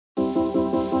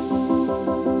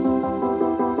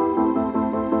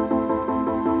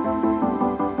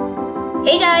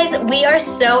Hey guys, we are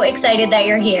so excited that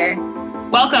you're here.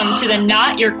 Welcome to the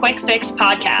Not Your Quick Fix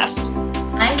podcast.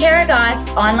 I'm Kara Goss,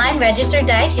 online registered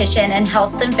dietitian and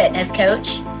health and fitness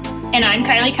coach. And I'm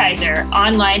Kylie Kaiser,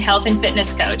 online health and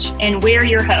fitness coach, and we're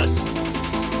your hosts.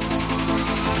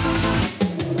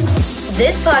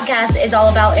 This podcast is all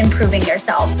about improving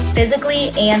yourself,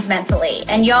 physically and mentally.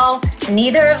 And y'all,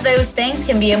 neither of those things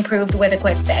can be improved with a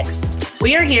quick fix.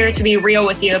 We are here to be real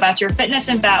with you about your fitness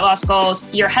and fat loss goals,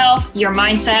 your health, your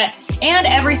mindset, and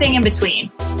everything in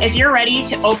between. If you're ready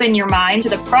to open your mind to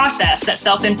the process that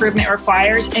self-improvement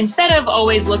requires instead of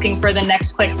always looking for the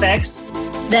next quick fix,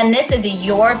 then this is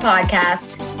your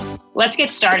podcast. Let's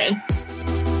get started.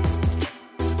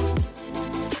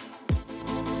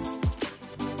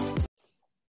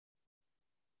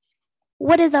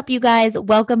 What is up, you guys?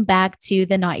 Welcome back to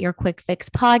the Not Your Quick Fix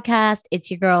podcast. It's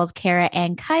your girls, Kara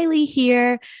and Kylie,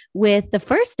 here with the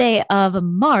first day of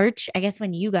March. I guess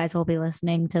when you guys will be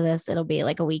listening to this, it'll be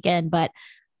like a weekend. But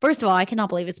first of all, I cannot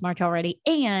believe it's March already.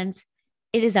 And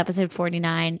it is episode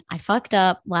 49. I fucked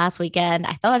up last weekend.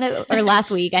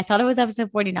 Last week, I thought it was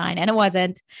episode 49 and it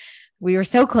wasn't. We were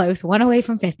so close, one away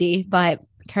from 50, but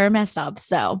Kara messed up.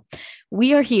 So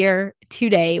we are here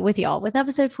today with y'all with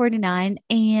episode 49.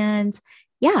 And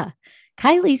yeah,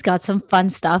 Kylie's got some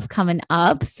fun stuff coming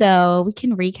up. So we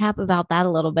can recap about that a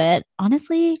little bit.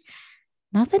 Honestly,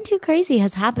 nothing too crazy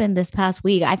has happened this past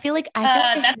week. I feel like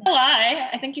that's a lie.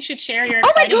 I think you should share your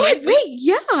Oh my exciting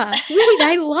God, news.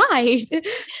 I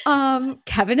lied.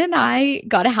 Kevin and I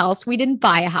got a house. We didn't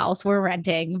buy a house. We're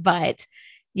renting, but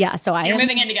yeah, so You're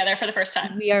moving in together for the first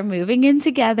time. We are moving in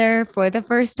together for the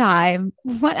first time.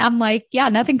 I'm like, yeah,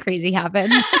 nothing crazy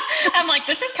happened. I'm like,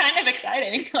 this is kind of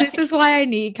exciting. This is why I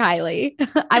need Kylie.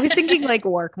 I was thinking like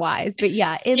work wise, but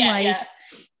yeah, in life,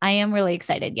 I am really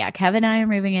excited. Yeah, Kevin and I are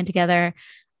moving in together.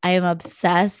 I am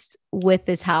obsessed with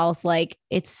this house. Like,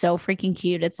 it's so freaking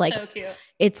cute. It's like, so cute.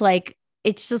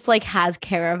 It's just like has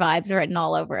Kara vibes written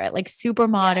all over it. Like super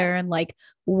modern, like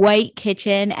white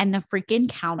kitchen, and the freaking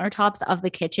countertops of the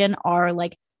kitchen are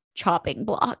like chopping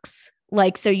blocks.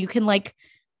 Like, so you can like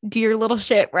do your little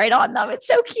shit right on them. It's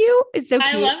so cute. It's so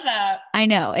cute. I love that. I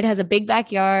know. It has a big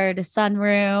backyard, a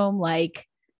sunroom. Like,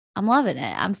 I'm loving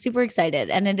it. I'm super excited.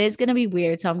 And it is going to be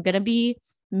weird. So I'm going to be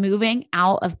moving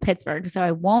out of Pittsburgh. So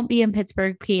I won't be in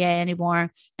Pittsburgh, PA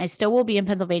anymore. I still will be in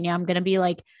Pennsylvania. I'm going to be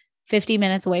like 50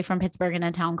 minutes away from Pittsburgh in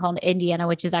a town called Indiana,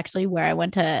 which is actually where I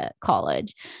went to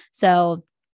college. So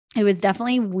it was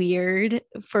definitely weird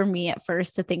for me at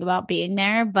first to think about being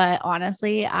there. But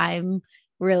honestly, I'm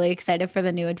really excited for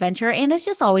the new adventure. And it's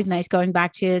just always nice going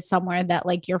back to somewhere that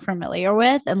like you're familiar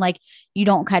with and like you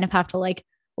don't kind of have to like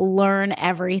learn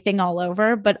everything all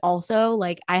over. But also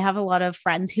like I have a lot of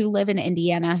friends who live in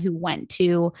Indiana who went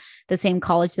to the same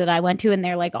college that I went to. And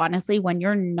they're like, honestly, when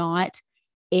you're not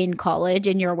in college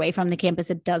and you're away from the campus,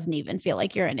 it doesn't even feel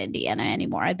like you're in Indiana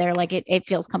anymore. They're like, it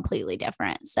feels completely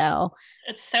different. So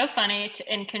it's so funny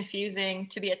and confusing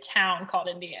to be a town called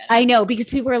Indiana. I know, because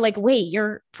people are like, wait,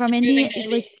 you're from Indiana?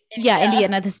 Like, yeah,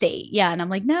 Indiana, the state. Yeah. And I'm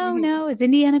like, no, it's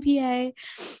Indiana,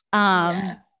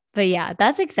 PA. But yeah,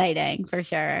 that's exciting for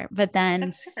sure. But then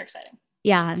that's super exciting.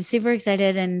 Yeah, I'm super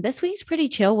excited. And this week's pretty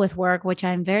chill with work, which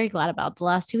I'm very glad about. The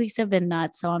last 2 weeks have been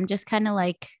nuts. So I'm just kind of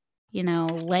like,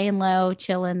 laying low,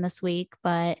 chilling this week.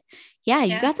 But yeah,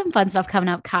 you got some fun stuff coming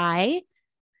up, Kai.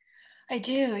 I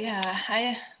do. Yeah.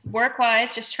 I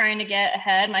work-wise, just trying to get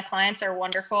ahead. My clients are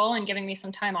wonderful and giving me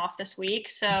some time off this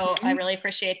week. So I really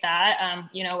appreciate that.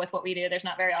 With what we do, there's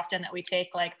not very often that we take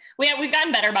we've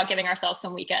gotten better about giving ourselves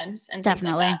some weekends and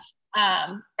definitely. Things like that.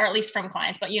 Or at least from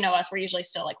clients, but us, we're usually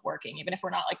still like working, even if we're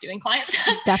not like doing clients.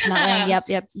 Definitely.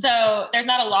 Yep. So there's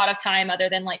not a lot of time other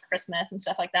than like Christmas and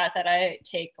stuff like that I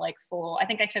take like full. I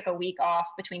think I took a week off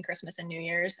between Christmas and New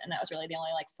Year's, and that was really the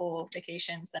only like full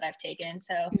vacations that I've taken.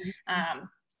 So,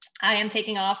 I am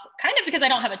taking off kind of because I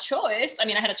don't have a choice. I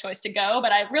mean, I had a choice to go,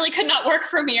 but I really could not work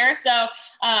from here. So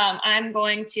I'm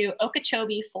going to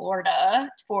Okeechobee, Florida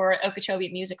for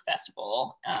Okeechobee Music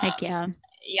Festival. Heck yeah.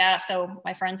 Yeah, so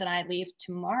my friends and I leave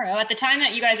tomorrow. At the time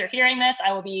that you guys are hearing this,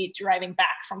 I will be driving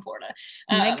back from Florida.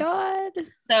 Oh my God.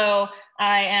 So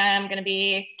I am going to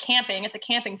be camping. It's a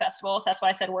camping festival. So that's why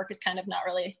I said work is kind of not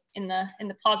really in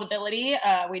the plausibility.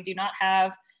 We do not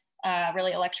have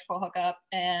really electrical hookup,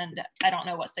 and I don't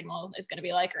know what signal is going to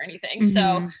be like or anything.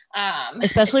 So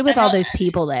especially with all those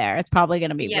people there, it's probably going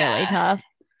to be really tough.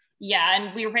 Yeah.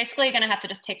 And we were basically going to have to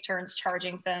just take turns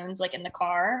charging phones like in the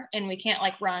car, and we can't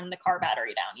like run the car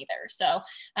battery down either. So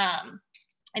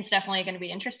it's definitely going to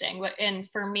be interesting. And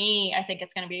for me, I think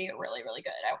it's going to be really, really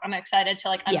good. I'm excited to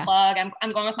like unplug. I'm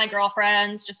going with my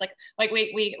girlfriends, just like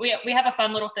we have a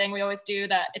fun little thing we always do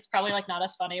that it's probably like not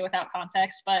as funny without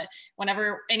context, but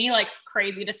whenever any like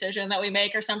crazy decision that we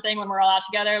make or something, when we're all out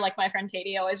together, like my friend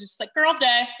Katie always just like girls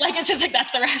day. Like, it's just like,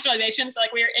 that's the rationalization. So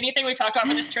like anything we talked about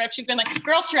for this trip, she's been like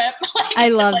girls trip. Like, I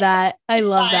love that. I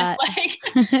love that. Like,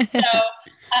 so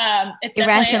it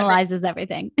rationalizes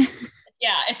everything.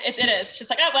 Yeah, it is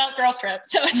just like, oh, well, girls trip.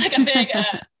 So it's like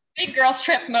a big girls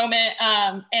trip moment.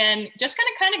 And just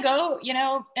kind of go, you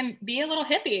know, and be a little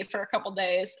hippie for a couple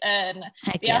days and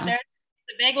be out there.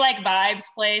 It's a big like vibes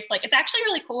place. Like, it's actually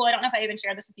really cool. I don't know if I even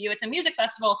shared this with you. It's a music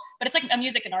festival, but it's like a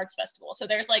music and arts festival. So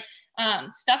there's like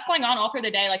stuff going on all through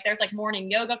the day. Like there's like morning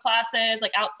yoga classes,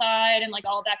 like outside and like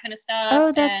all of that kind of stuff.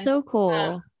 Oh, that's so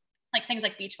cool. Like things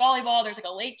like beach volleyball, there's like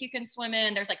a lake you can swim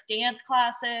in, there's like dance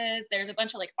classes, there's a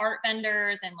bunch of like art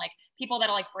vendors and like people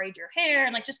that'll like braid your hair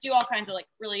and like just do all kinds of like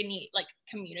really neat like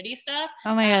community stuff.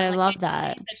 Oh my God, I love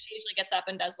that. She usually gets up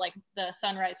and does like the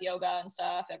sunrise yoga and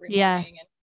stuff every morning. And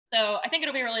so I think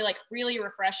it'll be really like really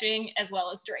refreshing as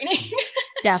well as draining.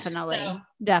 Definitely. And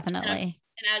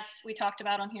as we talked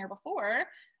about on here before,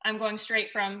 I'm going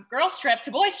straight from girls trip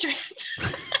to boys trip.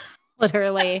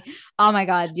 Literally. Oh my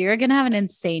God. You're going to have an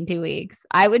insane 2 weeks.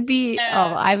 I would be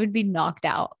knocked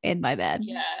out in my bed.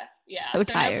 Yeah. Yeah. So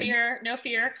tired. No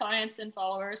fear, clients and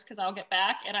followers, because I'll get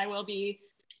back and I will be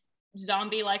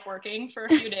zombie like working for a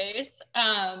few days.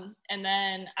 And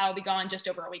then I'll be gone just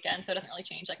over a weekend. So it doesn't really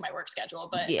change like my work schedule,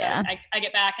 but I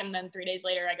get back and then 3 days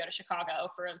later I go to Chicago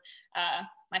for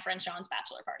my friend Sean's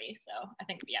bachelor party. So I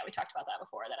think, we talked about that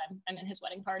before, that I'm in his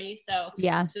wedding party. So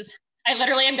I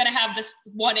literally am going to have this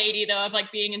 180 though of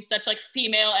like being in such like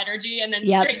female energy and then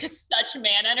straight to such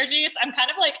man energy. I'm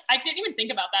kind of like, I didn't even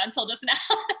think about that until just now.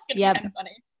 It's going to be kind of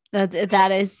funny.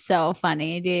 That is so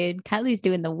funny, dude. Kylie's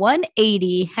doing the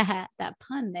 180. That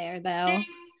pun there though.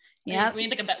 Yeah. We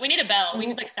need a bell. We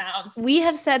need like sounds. We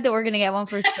have said that we're going to get one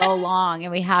for so long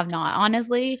and we have not.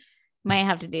 Honestly, might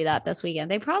have to do that this weekend.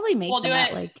 They probably make them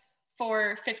at like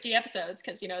for 50 episodes.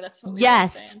 Cause that's what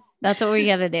that's what we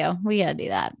got to do. We got to do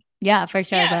that. Yeah, for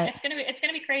sure. Yeah, but it's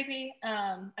gonna be crazy.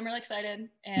 I'm really excited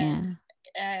and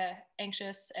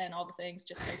anxious and all the things.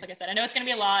 Just because, like I said, I know it's gonna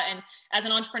be a lot. And as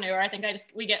an entrepreneur, I think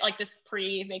we get like this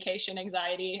pre-vacation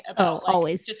anxiety about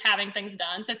always just having things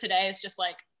done. So today is just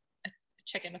like a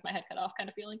chicken with my head cut off kind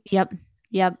of feeling. Yep.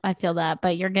 I feel that.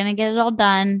 But you're gonna get it all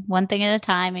done one thing at a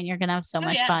time, and you're gonna have so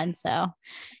much fun. So of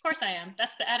course I am.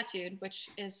 That's the attitude, which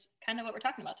is kind of what we're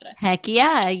talking about today. Heck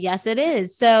yeah, yes it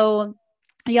is. So.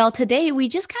 Y'all, today we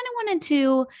just kind of wanted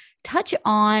to touch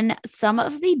on some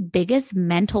of the biggest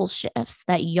mental shifts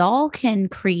that y'all can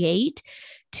create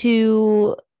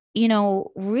to,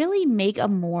 really make a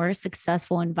more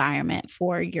successful environment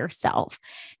for yourself.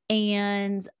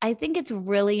 And I think it's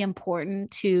really important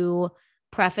to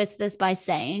preface this by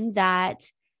saying that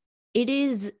it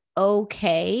is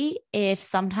okay if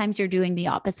sometimes you're doing the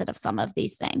opposite of some of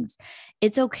these things.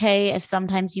 It's okay if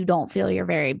sometimes you don't feel your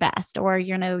very best, or,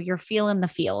 you're feeling the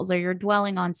feels, or you're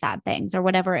dwelling on sad things, or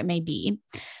whatever it may be.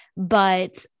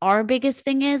 But our biggest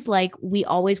thing is like, we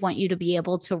always want you to be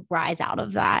able to rise out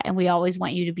of that. And we always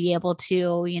want you to be able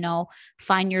to,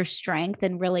 find your strength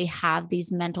and really have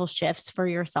these mental shifts for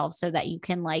yourself so that you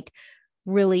can like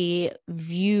really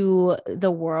view the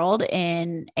world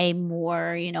in a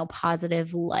more,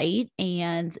 positive light,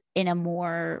 and in a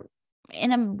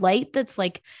light that's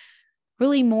like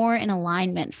really more in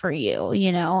alignment for you,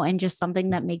 and just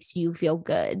something that makes you feel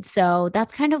good. So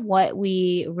that's kind of what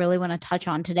we really want to touch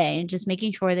on today, and just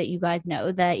making sure that you guys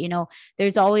know that,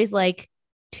 there's always like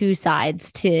two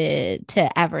sides to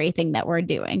everything that we're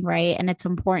doing. Right. And it's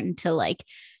important to like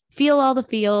feel all the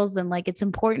feels, and like it's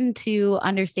important to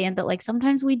understand that like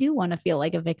sometimes we do want to feel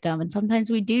like a victim, and sometimes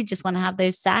we do just want to have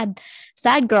those sad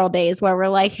girl days where we're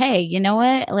like, hey, you know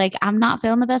what, like I'm not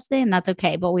feeling the best day, and that's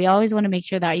okay. But we always want to make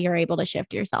sure that you're able to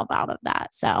shift yourself out of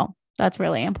that. So that's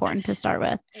really important to start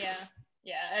with.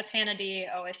 Yeah, as Hannah D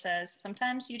always says,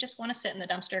 sometimes you just want to sit in the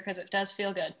dumpster because it does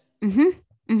feel good.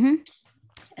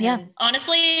 And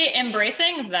honestly,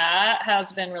 embracing that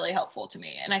has been really helpful to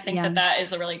me. And I think that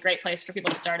is a really great place for people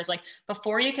to start, is like,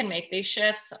 before you can make these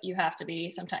shifts, you have to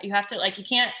like, you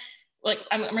can't like,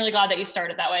 I'm really glad that you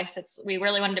started that way. Since we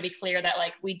really wanted to be clear that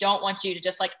like, we don't want you to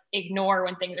just like ignore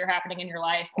when things are happening in your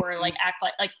life, or like act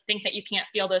like think that you can't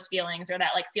feel those feelings, or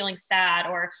that like feeling sad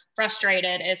or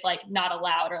frustrated is like not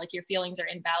allowed, or like your feelings are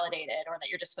invalidated, or that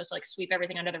you're just supposed to like sweep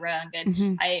everything under the rug.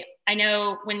 And I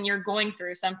know when you're going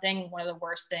through something, one of the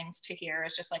worst things to hear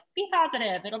is just like, be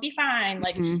positive, it'll be fine.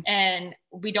 Like, and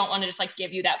we don't want to just like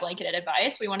give you that blanketed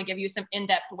advice. We want to give you some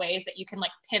in-depth ways that you can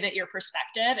like pivot your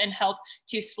perspective and help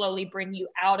to slowly bring you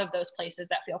out of those places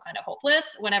that feel kind of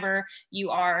hopeless whenever you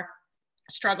are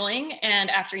struggling, and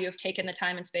after you've taken the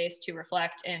time and space to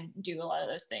reflect and do a lot of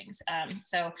those things.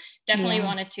 So definitely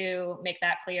wanted to make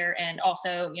that clear. And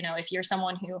also, you know, if you're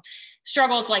someone who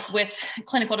struggles like with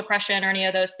clinical depression or any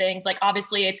of those things, like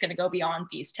obviously it's going to go beyond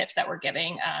these tips that we're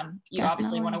giving. You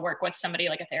obviously want to work with somebody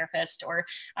like a therapist or,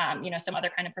 you know, some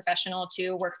other kind of professional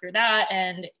to work through that.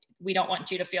 And we don't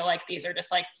want you to feel like these are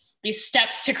just like these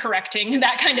steps to correcting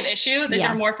that kind of issue. These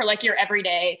are more for like your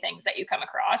everyday things that you come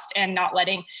across, and not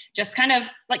letting just kind of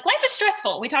like, life is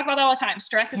stressful. We talk about that all the time.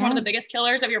 Stress is one of the biggest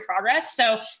killers of your progress.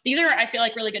 So these are, I feel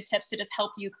like, really good tips to just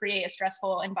help you create a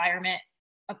stressful environment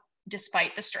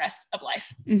despite the stress of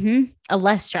life. A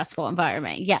less stressful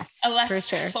environment. Yes. A less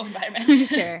stressful environment. For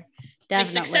sure.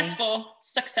 Definitely. A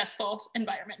successful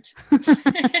environment.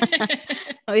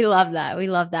 We love that. We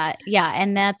love that. Yeah.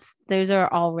 And those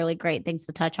are all really great things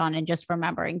to touch on, and just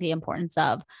remembering the importance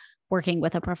of working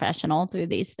with a professional through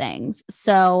these things.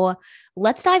 So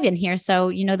let's dive in here. So,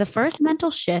 you know, the first mental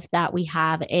shift that we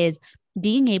have is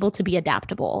being able to be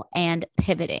adaptable and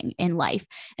pivoting in life.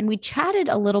 And we chatted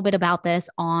a little bit about this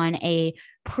on a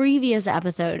previous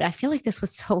episode. I feel like this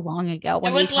was so long ago.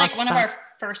 When it was like one of our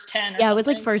first 10. It was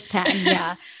like first 10.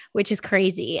 Yeah. Which is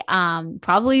crazy.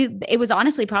 It was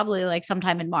honestly probably like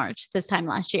sometime in March, this time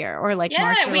last year, or like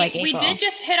March or like April. We did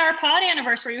just hit our pod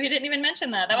anniversary. We didn't even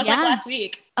mention that. That was like last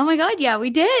week. Oh my God. Yeah, we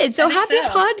did. So happy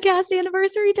podcast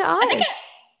anniversary to us.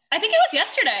 I think it was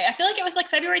yesterday. I feel like it was like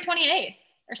February 28th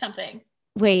or something.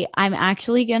 Wait, I'm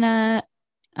actually gonna,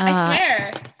 I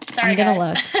swear. Sorry, I'm gonna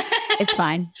look. It's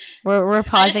fine. We're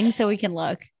pausing so we can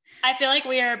look. I feel like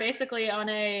we are basically on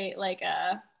a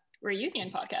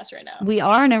reunion podcast right now. We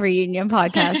are on a reunion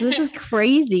podcast. This is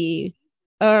crazy.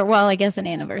 Or well, I guess an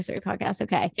anniversary podcast.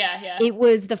 Okay. Yeah. It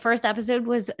was, the first episode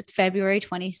was February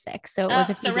 26th. So it was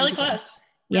a few really days ago. Close.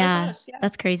 Yeah,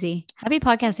 that's crazy. Happy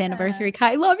podcast anniversary,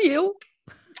 Kai. Love you.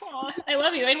 Oh, I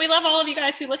love you. And we love all of you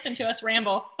guys who listen to us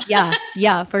ramble.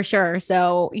 Yeah, for sure.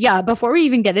 So yeah, before we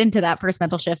even get into that first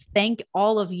mental shift, thank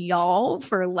all of y'all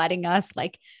for letting us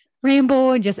like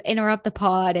ramble and just interrupt the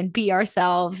pod and be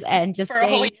ourselves and just for a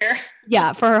whole year.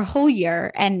 Yeah, for a whole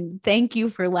year. And thank you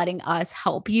for letting us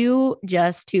help you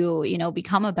just to, you know,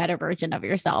 become a better version of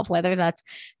yourself, whether that's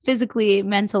physically,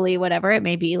 mentally, whatever it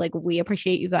may be. Like, we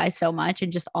appreciate you guys so much,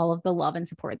 and just all of the love and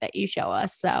support that you show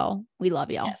us. So we love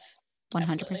y'all. Yes.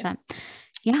 100%.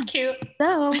 Yeah. Cute.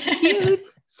 So cute.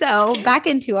 So back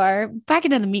into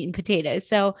the meat and potatoes.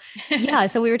 So yeah.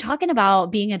 So we were talking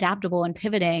about being adaptable and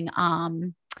pivoting,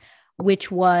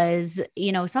 which was,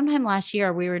 you know, sometime last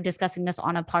year, we were discussing this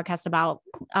on a podcast about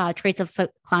traits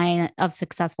of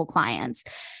successful clients.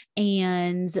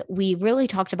 And we really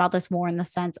talked about this more in the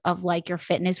sense of like your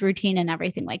fitness routine and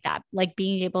everything like that, like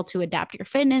being able to adapt your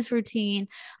fitness routine,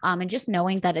 and just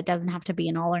knowing that it doesn't have to be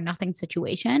an all or nothing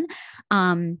situation.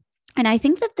 And I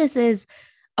think that this is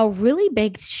a really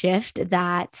big shift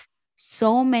that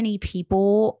so many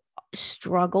people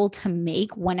struggle to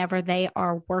make whenever they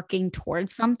are working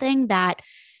towards something that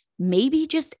maybe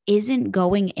just isn't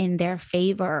going in their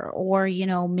favor, or, you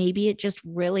know, maybe it just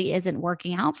really isn't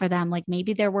working out for them. Like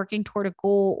maybe they're working toward a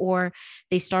goal, or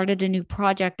they started a new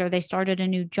project, or they started a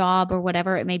new job, or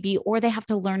whatever it may be, or they have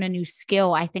to learn a new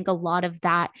skill. I think a lot of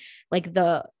that, like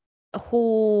the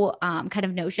whole kind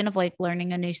of notion of like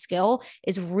learning a new skill,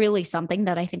 is really something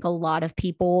that I think a lot of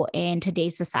people in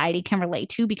today's society can relate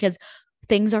to, because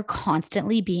things are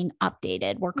constantly being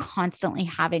updated. We're constantly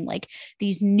having like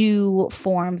these new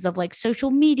forms of like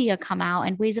social media come out,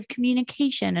 and ways of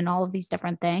communication, and all of these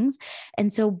different things.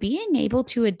 And so being able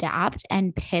to adapt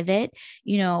and pivot,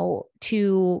 you know,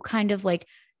 to kind of like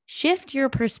shift your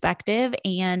perspective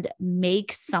and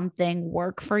make something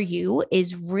work for you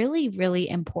is really, really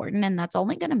important. And that's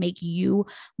only going to make you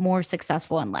more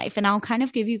successful in life. And I'll kind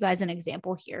of give you guys an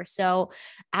example here. So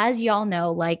as y'all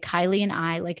know, like Kylie and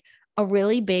I, like a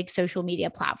really big social media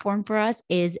platform for us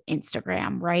is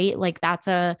Instagram, right? Like that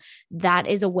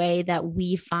is a way that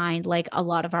we find like a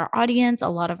lot of our audience, a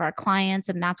lot of our clients,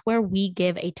 and that's where we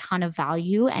give a ton of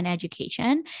value and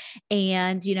education.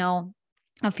 And, you know,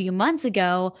 a few months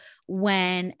ago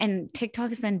and TikTok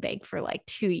has been big for like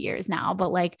 2 years now,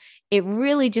 but like it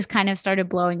really just kind of started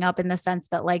blowing up in the sense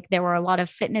that like there were a lot of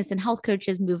fitness and health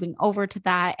coaches moving over to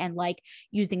that and like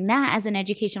using that as an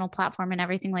educational platform and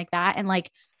everything like that. And like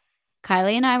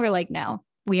Kylie and I were like, no,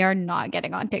 we are not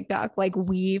getting on TikTok. Like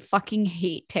we fucking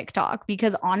hate TikTok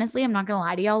because honestly, I'm not going to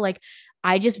lie to y'all. Like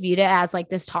I just viewed it as like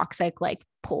this toxic, like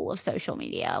pool of social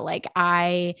media. Like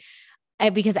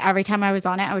because every time I was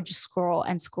on it, I would just scroll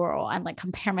and like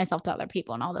compare myself to other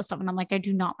people and all this stuff. And I'm like, I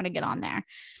do not want to get on there.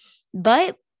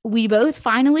 But we both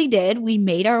finally did. We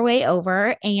made our way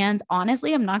over. And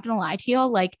honestly, I'm not going to lie to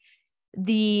y'all. Like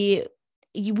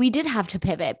we did have to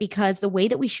pivot because the way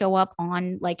that we show up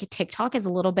on like TikTok is a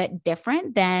little bit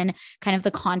different than kind of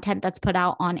the content that's put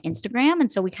out on Instagram.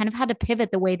 And so we kind of had to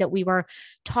pivot the way that we were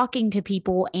talking to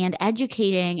people and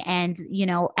educating and, you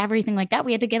know, everything like that.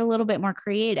 We had to get a little bit more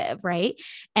creative. Right.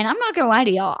 And I'm not going to lie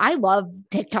to y'all. I love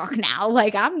TikTok now.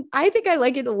 Like I think I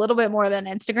like it a little bit more than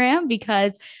Instagram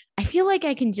because I feel like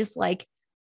I can just like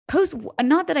post,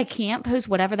 not that I can't post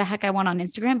whatever the heck I want on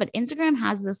Instagram, but Instagram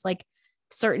has this like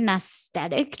certain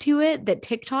aesthetic to it that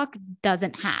TikTok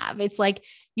doesn't have. It's like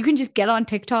you can just get on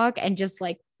TikTok and just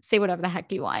like say whatever the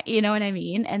heck you want. You know what I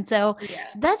mean? And so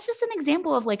that's just an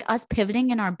example of like us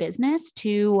pivoting in our business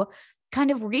to kind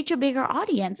of reach a bigger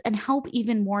audience and help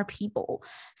even more people.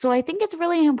 So I think it's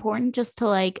really important just to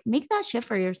like make that shift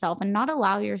for yourself and not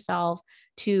allow yourself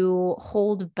to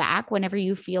hold back whenever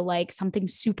you feel like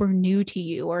something's super new to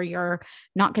you or you're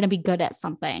not going to be good at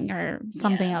something or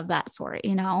something of that sort,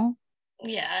 you know?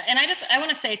 Yeah. And I want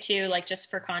to say too, like, just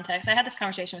for context, I had this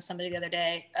conversation with somebody the other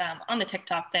day on the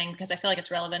TikTok thing, because I feel like it's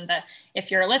relevant that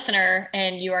if you're a listener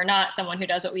and you are not someone who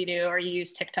does what we do, or you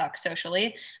use TikTok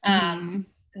socially,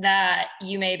 that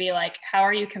you may be like, how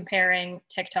are you comparing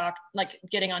TikTok, like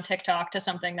getting on TikTok to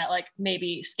something that like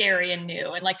maybe scary and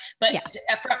new and like, but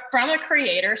from a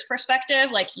creator's perspective,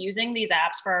 like using these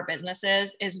apps for our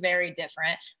businesses is very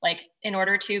different. Like in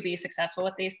order to be successful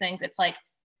with these things, it's like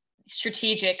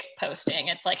strategic posting.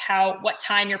 It's like what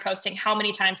time you're posting, how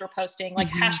many times we're posting, like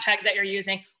hashtags that you're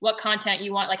using, what content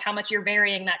you want, like how much you're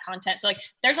varying that content. So like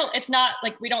it's not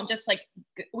like we don't just like,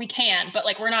 we can, but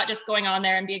like we're not just going on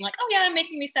there and being like, oh yeah, I'm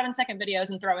making these 7-second videos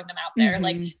and throwing them out there.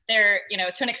 Like they're, you know,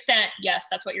 to an extent, yes,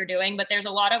 that's what you're doing, but there's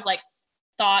a lot of like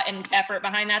thought and effort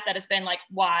behind that is been like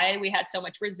why we had so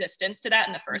much resistance to that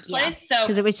in the first place. So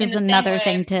because it was just another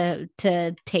thing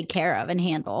to take care of and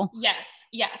handle.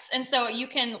 Yes. And so you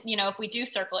can, you know, if we do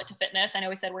circle it to fitness, I know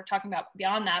we said we're talking about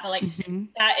beyond that, but like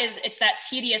it's that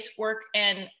tedious work.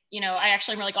 And, you know, I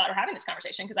actually am really glad we're having this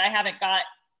conversation because I haven't got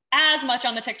as much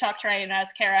on the TikTok train as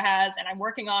Kara has, and I'm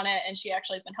working on it. And she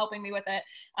actually has been helping me with it.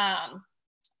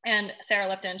 And Sarah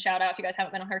Lipton, shout out if you guys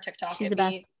haven't been on her TikTok. She's the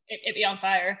best. It'd be on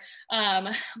fire.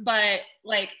 But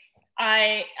like,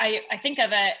 I think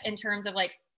of it in terms of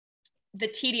like the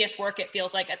tedious work it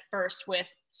feels like at first with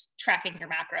tracking your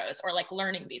macros or like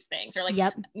learning these things or like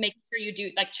making sure you do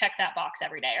like check that box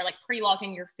every day or like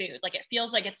pre-logging your food. Like it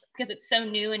feels like it's because it's so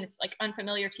new and it's like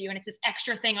unfamiliar to you and it's this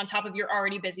extra thing on top of your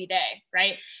already busy day,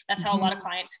 right? That's how a lot of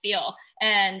clients feel.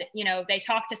 And, you know, they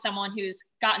talk to someone who's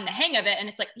gotten the hang of it and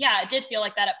it's like, yeah, it did feel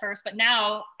like that at first, but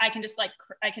now I can just like,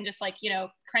 you know,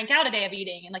 crank out a day of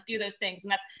eating and like do those things.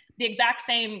 And that's the exact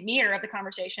same mirror of the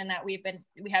conversation that we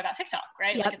have about TikTok,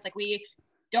 right? Like, it's like, we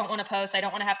don't want to post. I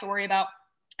don't want to have to worry about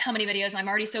how many videos. I'm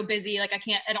already so busy. Like I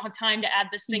don't have time to add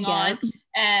this thing on.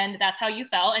 And that's how you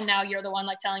felt. And now you're the one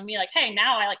like telling me like, hey,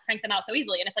 now I like crank them out so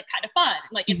easily. And it's like kind of fun.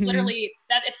 Like it's literally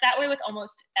that it's that way with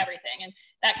almost everything. And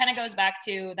that kind of goes back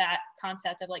to that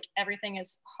concept of like, everything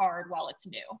is hard while it's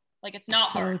new. Like it's not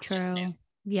hard. It's just new.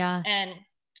 Yeah. And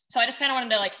so I just kind of wanted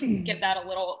to like give that a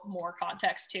little more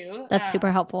context too. That's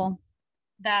super helpful.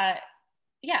 That,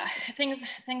 yeah, things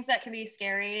that can be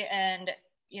scary and,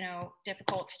 you know,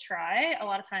 difficult to try. A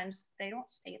lot of times they don't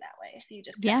stay that way if you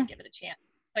just kind of give it a chance.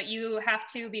 But you have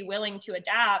to be willing to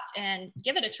adapt and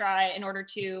give it a try in order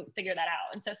to figure that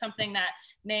out. And so something that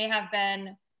may have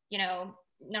been, you know,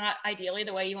 not ideally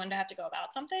the way you wanted to have to go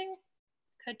about something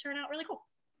could turn out really cool.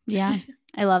 Yeah,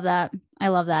 I love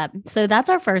that. So that's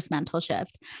our first mental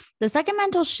shift. The second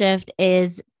mental shift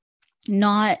is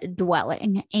not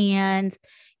dwelling. And,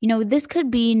 you know, this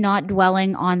could be not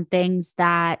dwelling on things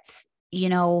that, you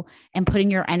know, and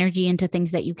putting your energy into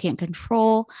things that you can't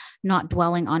control, not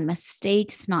dwelling on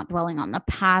mistakes, not dwelling on the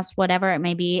past, whatever it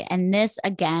may be. And this,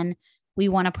 again, we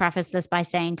want to preface this by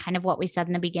saying kind of what we said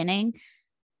in the beginning.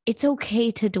 It's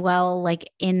okay to dwell like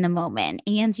in the moment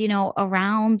and, you know,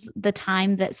 around the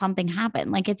time that something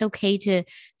happened. Like it's okay to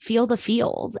feel the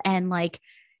feels and like,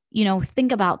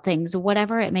 think about things,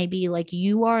 whatever it may be. Like,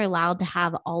 you are allowed to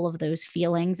have all of those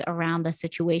feelings around a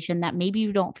situation that maybe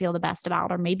you don't feel the best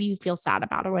about, or maybe you feel sad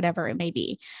about, or whatever it may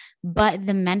be. But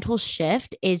the mental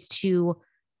shift is to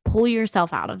pull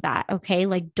yourself out of that. Okay.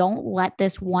 Like, don't let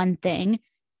this one thing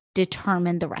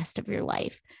determine the rest of your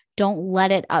life. Don't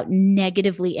let it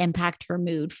negatively impact your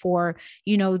mood for,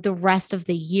 the rest of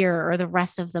the year or the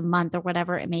rest of the month or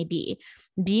whatever it may be.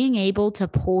 Being able to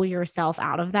pull yourself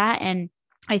out of that. And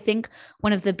I think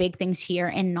one of the big things here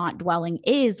in not dwelling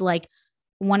is like,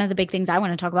 one of the big things I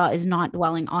want to talk about is not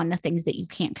dwelling on the things that you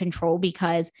can't control,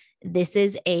 because this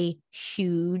is a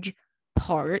huge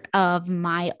part of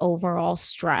my overall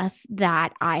stress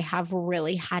that I have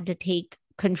really had to take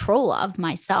control of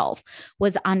myself,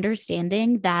 was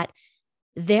understanding that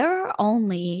there are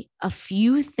only a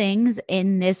few things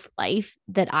in this life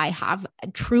that I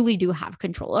truly do have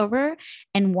control over.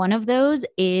 And one of those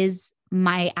is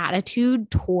my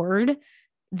attitude toward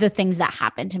the things that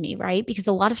happen to me, right? Because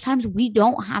a lot of times we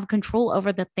don't have control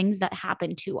over the things that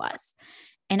happen to us.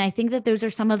 And I think that those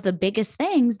are some of the biggest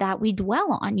things that we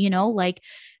dwell on, like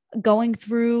going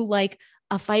through like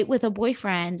a fight with a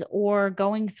boyfriend, or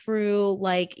going through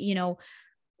like,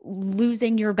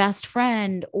 losing your best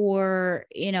friend, or,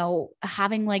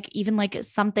 having like even like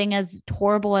something as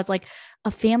horrible as like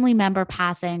a family member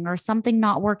passing, or something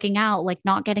not working out, like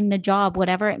not getting the job,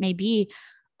 whatever it may be.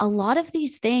 A lot of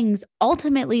these things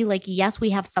ultimately, like, yes,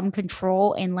 we have some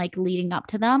control in like leading up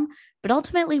to them, but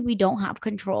ultimately we don't have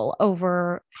control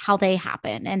over how they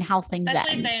happen and how things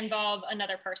especially end. if they involve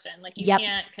another person. Like, you Yep.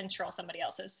 can't control somebody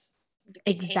else's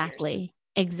behaviors.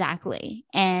 Exactly.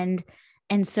 And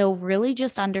so really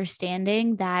just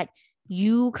understanding that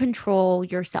you control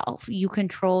yourself, you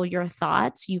control your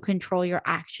thoughts, you control your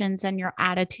actions and your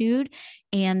attitude.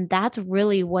 And that's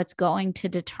really what's going to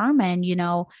determine,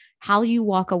 how you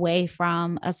walk away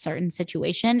from a certain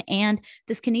situation. And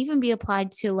this can even be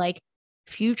applied to like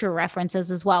future references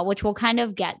as well, which we'll kind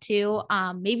of get to.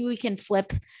 Maybe we can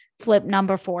flip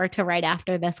number 4 to right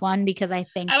after this one, because I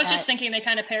think I was just thinking they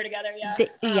kind of pair together.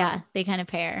 They kind of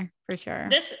pair for sure.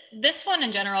 This one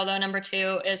in general, though, number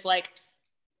 2 is like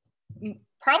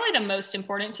probably the most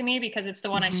important to me, because it's the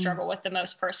one I struggle with the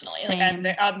most personally. Same.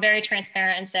 Like, I'm very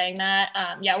transparent in saying that.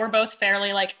 We're both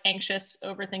fairly like anxious,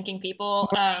 overthinking people.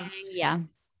 Yeah.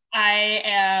 I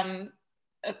am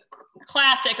a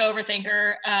classic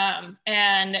overthinker.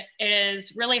 And it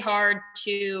is really hard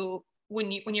to,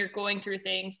 when you're going through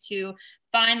things, to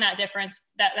find that difference,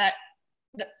 that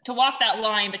to walk that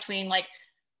line between like,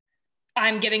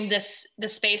 I'm giving this the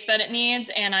space that it needs,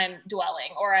 and I'm dwelling,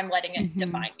 or I'm letting it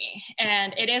define me.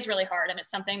 And it is really hard. And it's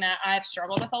something that I've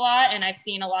struggled with a lot. And I've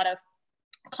seen a lot of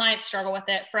clients struggle with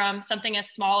it, from something as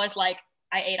small as like,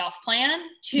 I ate off plan,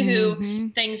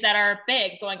 to things that are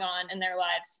big going on in their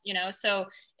lives, so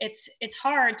it's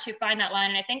hard to find that line.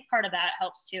 And I think part of that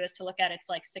helps too, is to look at its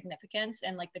like significance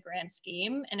and like the grand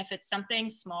scheme. And if it's something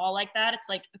small like that, it's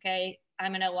like, okay,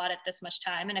 I'm going to allot it this much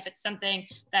time. And if it's something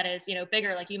that is,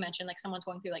 bigger, like you mentioned, like someone's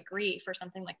going through like grief or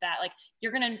something like that, like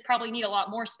you're going to probably need a lot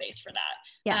more space for that.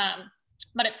 Yes.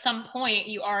 But at some point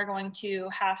you are going to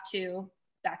have to,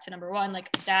 back to number 1, like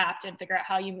adapt and figure out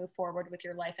how you move forward with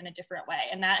your life in a different way.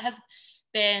 And that has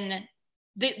been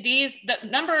the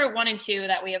number 1 and 2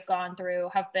 that we have gone through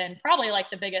have been probably like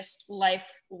the biggest life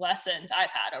lessons I've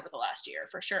had over the last year,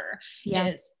 for sure. Yeah.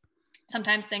 Is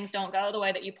sometimes things don't go the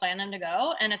way that you plan them to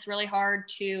go. And it's really hard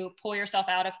to pull yourself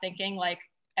out of thinking like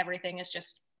everything is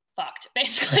just fucked,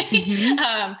 basically.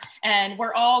 And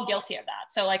we're all guilty of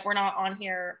that. So like, we're not on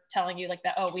here telling you like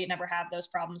that, oh, we never have those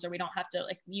problems, or we don't have to,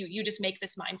 like, you just make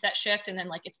this mindset shift and then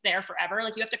like it's there forever.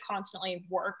 Like, you have to constantly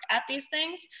work at these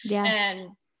things. Yeah.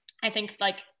 And I think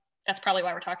like that's probably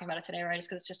why we're talking about it today, right? Is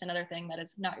because it's just another thing that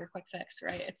is not your quick fix,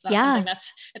 right? It's not something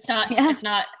that's,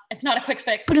 it's not a quick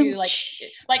fix to like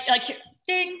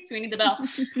ding, so we need the bell.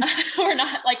 We're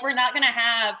not going to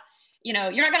have, you're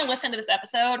not going to listen to this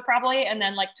episode probably, and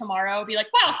then like tomorrow be like,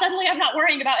 wow, suddenly I'm not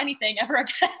worrying about anything ever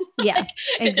again. Yeah,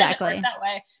 exactly. It doesn't work that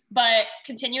way. But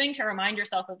continuing to remind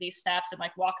yourself of these steps and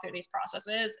like walk through these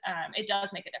processes, it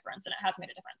does make a difference, and it has made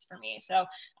a difference for me. So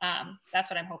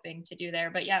that's what I'm hoping to do there.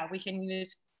 But yeah, we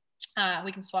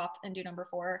can swap and do number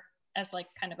 4 as like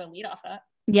kind of a lead off that.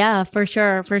 Yeah, for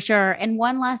sure. For sure. And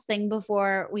one last thing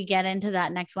before we get into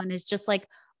that next one is just like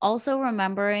also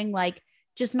remembering like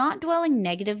just not dwelling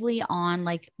negatively on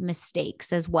like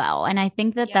mistakes as well. And I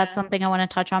think that that's something I want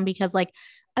to touch on, because like,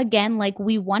 again, like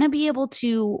we want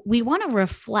to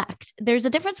reflect. There's a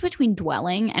difference between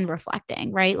dwelling and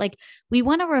reflecting, right? Like we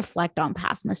want to reflect on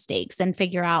past mistakes and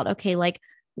figure out, okay, like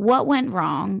what went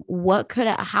wrong?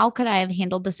 How could I have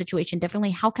handled the situation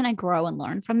differently? How can I grow and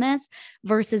learn from this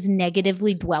versus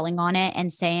negatively dwelling on it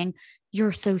and saying,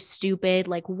 you're so stupid.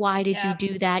 Like, why did you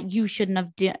do that? You shouldn't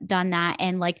have done that.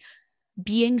 And like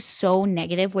being so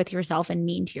negative with yourself and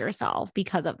mean to yourself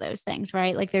because of those things,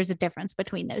 right? Like there's a difference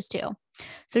between those two.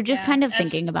 So just kind of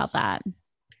thinking about that.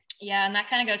 Yeah. And that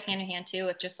kind of goes hand in hand too,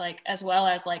 with just like, as well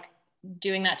as like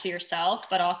doing that to yourself,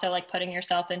 but also like putting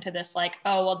yourself into this, like,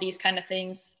 oh, well, these kind of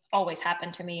things always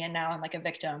happen to me. And now I'm like a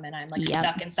victim and I'm like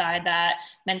stuck inside that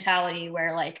mentality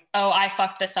where like, oh, I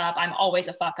fucked this up. I'm always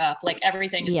a fuck up. Like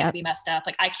everything is going to be messed up.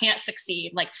 Like I can't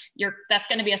succeed. Like that's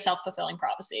going to be a self-fulfilling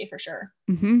prophecy for sure.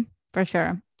 Mm-hmm, for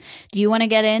sure. Do you want to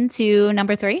get into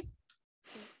number 3?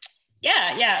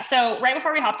 Yeah. So right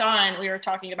before we hopped on, we were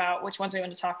talking about which ones we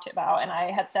wanted to talk about. And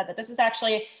I had said that this is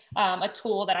actually a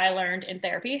tool that I learned in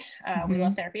therapy. We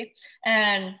love therapy.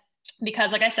 And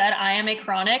because like I said, I am a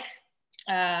chronic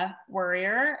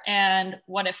worrier and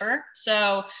what ifer.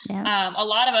 So a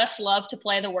lot of us love to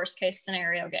play the worst case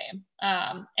scenario game.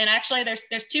 And actually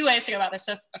there's 2 ways to go about this.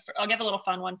 So I'll give a little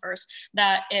fun one first,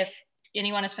 that if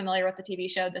anyone is familiar with the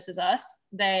TV show This Is Us,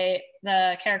 the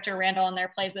character Randall in there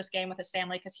plays this game with his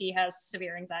family because he has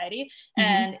severe anxiety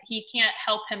and he can't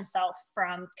help himself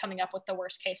from coming up with the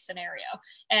worst case scenario.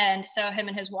 And so him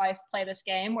and his wife play this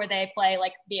game where they play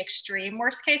like the extreme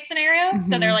worst case scenario.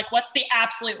 So they're like, what's the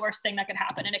absolute worst thing that could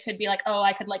happen? And it could be like, oh,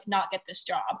 I could like not get this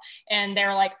job. And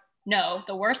they're like, no,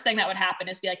 the worst thing that would happen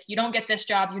is be like, you don't get this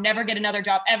job. You never get another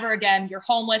job ever again. You're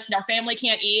homeless and our family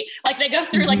can't eat. Like they go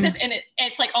through like this and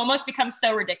it's like almost becomes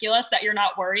so ridiculous that you're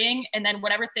not worrying. And then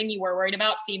whatever thing you were worried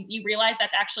about, you realize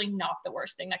that's actually not the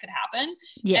worst thing that could happen.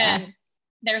 Yeah. And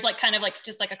there's like kind of like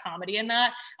just like a comedy in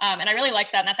that. And I really like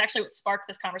that. And that's actually what sparked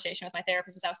this conversation with my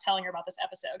therapist as I was telling her about this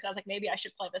episode. Cause I was like, maybe I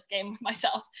should play this game with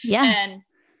myself. Yeah. And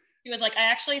she was like, I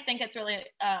actually think it's really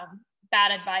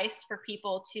bad advice for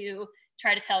people to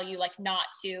try to tell you like not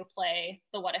to play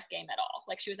the what if game at all.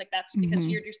 Like she was like, that's because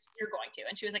you're going to.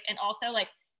 And she was like, and also like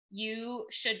you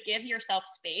should give yourself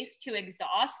space to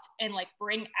exhaust and like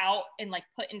bring out and like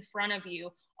put in front of you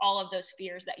all of those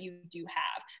fears that you do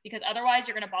have, because otherwise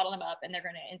you're going to bottle them up and they're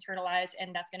going to internalize,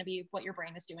 and that's going to be what your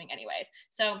brain is doing anyways.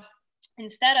 So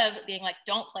instead of being like,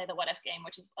 don't play the what if game,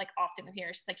 which is like often here,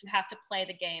 it's like you have to play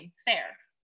the game fair.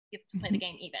 You have to play the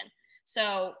game even.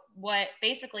 So what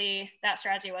basically that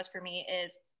strategy was for me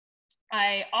is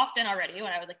I often already,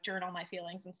 when I would like journal my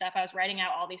feelings and stuff, I was writing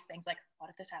out all these things like, what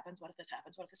if this happens? What if this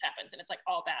happens? What if this happens? And it's like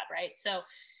all bad, right? So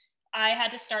I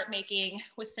had to start making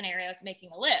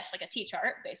a list, like a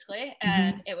T-chart basically.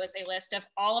 And it was a list of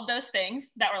all of those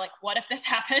things that were like, what if this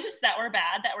happens, that were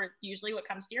bad, that were usually what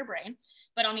comes to your brain.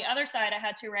 But on the other side, I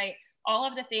had to write all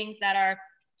of the things that are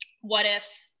what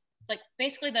ifs, like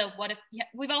basically the what if.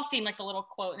 We've all seen like the little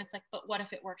quote and it's like, but what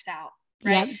if it works out,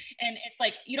 right? Yep. And it's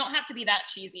like, you don't have to be that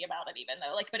cheesy about it even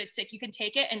though, like, but it's like you can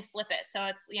take it and flip it. So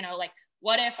it's, you know, like,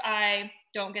 what if I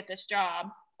don't get this job?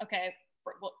 Okay,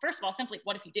 well, first of all, simply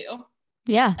what if you do?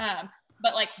 Yeah.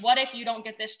 But like, what if you don't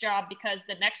get this job because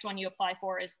the next one you apply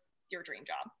for is your dream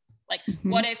job? Like,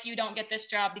 what if you don't get this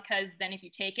job because then if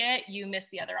you take it, you miss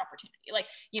the other opportunity? Like,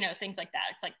 you know, things like that.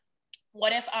 It's like,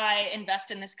 what if I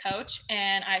invest in this coach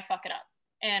and I fuck it up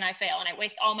and I fail and I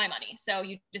waste all my money? So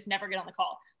you just never get on the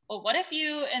call. Well, what if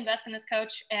you invest in this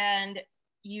coach and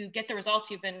you get the results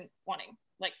you've been wanting?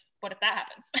 Like, what if that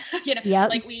happens? You know,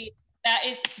 like that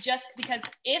is just because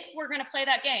if we're going to play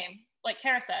that game, like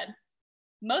Kara said,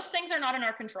 most things are not in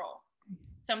our control.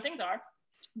 Some things are,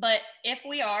 but if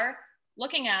we are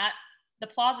looking at the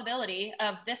plausibility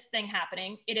of this thing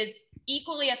happening, it is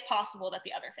equally as possible that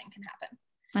the other thing can happen.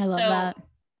 I love that.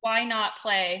 Why not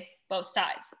play both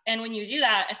sides? And when you do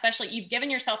that, especially you've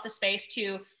given yourself the space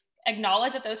to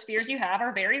acknowledge that those fears you have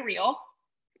are very real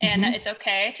and that it's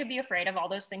okay to be afraid of all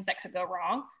those things that could go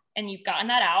wrong. And you've gotten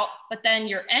that out, but then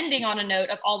you're ending on a note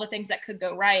of all the things that could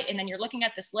go right. And then you're looking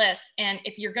at this list. And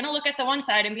if you're going to look at the one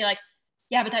side and be like,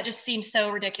 yeah, but that just seems so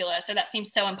ridiculous, or that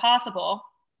seems so impossible,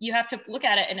 you have to look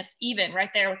at it and it's even right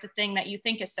there with the thing that you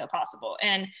think is so possible.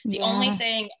 And the only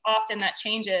thing often that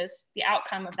changes the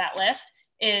outcome of that list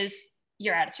is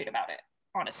your attitude about it,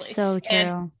 honestly. So true.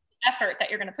 And effort that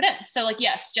you're going to put in. So like,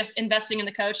 yes, just investing in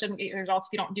the coach doesn't get you results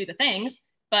if you don't do the things.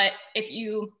 But if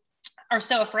you are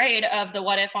so afraid of the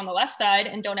what if on the left side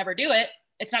and don't ever do it,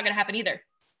 it's not going to happen either.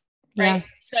 Right.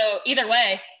 So either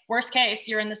way, worst case,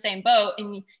 you're in the same boat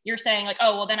and you're saying like,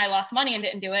 oh, well then I lost money and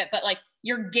didn't do it. But like,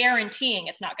 you're guaranteeing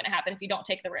it's not going to happen if you don't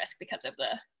take the risk because of the.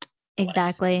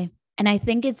 Exactly. And I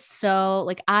think it's so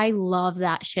like, I love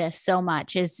that shift so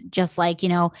much, is just like,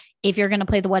 if you're going to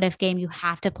play the what if game, you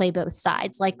have to play both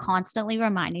sides, like constantly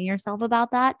reminding yourself about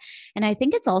that. And I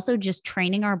think it's also just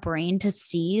training our brain to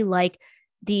see like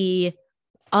the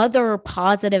other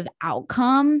positive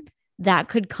outcome that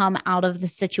could come out of the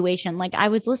situation. Like I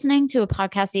was listening to a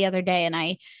podcast the other day, and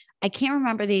I can't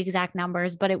remember the exact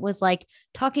numbers, but it was like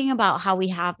talking about how we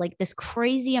have like this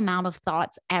crazy amount of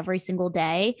thoughts every single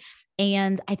day.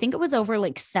 And I think it was over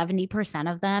like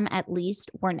 70% of them at least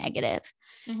were negative.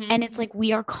 Mm-hmm. And it's like,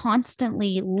 we are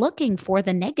constantly looking for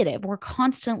the negative. We're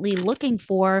constantly looking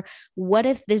for, what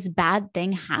if this bad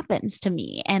thing happens to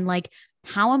me? And like,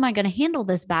 how am I going to handle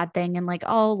this bad thing? And like,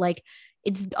 oh, like,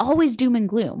 it's always doom and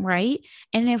gloom, right?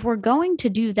 And if we're going to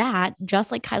do that,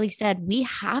 just like Kylie said, we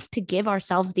have to give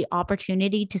ourselves the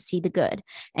opportunity to see the good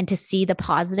and to see the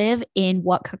positive in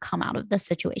what could come out of the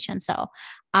situation. So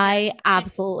I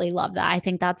absolutely love that. I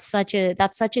think that's such a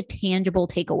tangible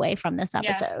takeaway from this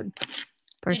episode. Yeah.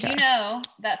 Did you know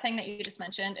that thing that you just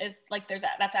mentioned is like,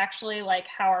 that's actually like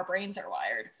how our brains are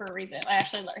wired for a reason. I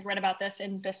actually read about this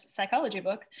in this psychology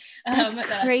book. That's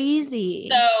crazy.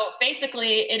 So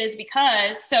basically it is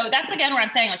because, so that's again where I'm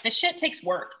saying like this shit takes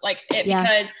work,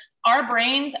 because our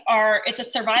brains it's a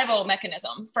survival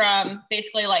mechanism from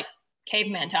basically like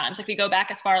caveman times. If you go back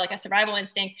as far, like a survival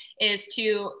instinct is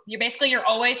you're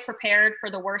always prepared for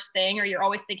the worst thing, or you're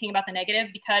always thinking about the negative,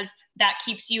 because that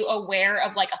keeps you aware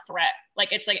of like a threat.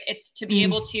 It's to be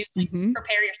able to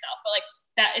prepare yourself. But like,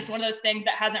 that is one of those things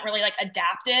that hasn't really like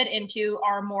adapted into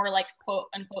our more like quote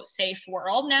unquote safe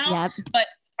world now. Yep. But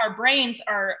our brains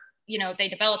are, they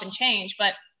develop and change,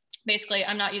 but basically,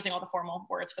 I'm not using all the formal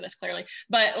words for this clearly,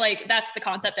 but like, that's the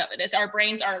concept of it, is our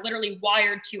brains are literally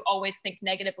wired to always think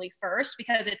negatively first,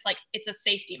 because it's a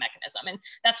safety mechanism. And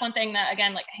that's one thing that,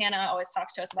 again, like Hannah always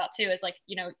talks to us about too, is like,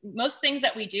 most things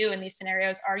that we do in these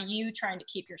scenarios are you trying to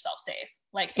keep yourself safe.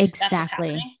 Like exactly. That's what's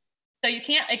happening. So you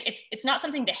can't, like, it's not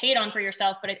something to hate on for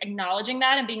yourself, but acknowledging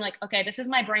that and being like, okay, this is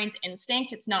my brain's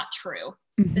instinct. It's not true.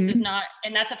 Mm-hmm. This is not,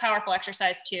 and that's a powerful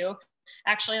exercise too,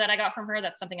 actually, that I got from her.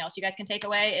 That's something else you guys can take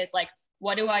away, is like,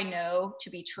 what do I know to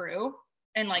be true?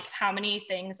 And like, how many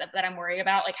things that I'm worried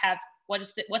about, like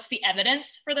what's the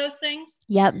evidence for those things?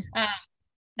 Yep.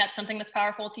 That's something that's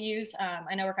powerful to use.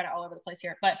 I know we're kind of all over the place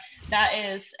here, but that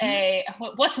is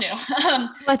what's new.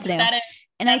 What's new?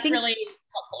 And I think really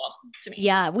helpful to me.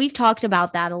 Yeah. We've talked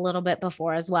about that a little bit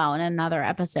before as well in another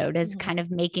episode, is kind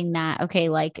of making that, okay,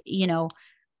 like,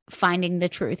 finding the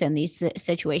truth in these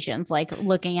situations, like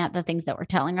looking at the things that we're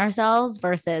telling ourselves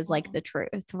versus like the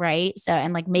truth. Right. So,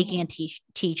 and like making a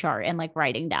T chart and like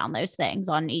writing down those things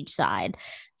on each side,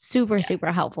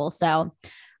 super helpful. So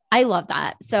I love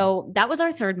that. So that was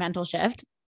our third mental shift.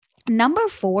 Number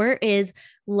 4 is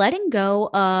letting go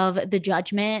of the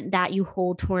judgment that you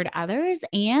hold toward others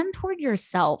and toward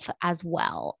yourself as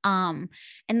well. And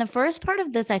the first part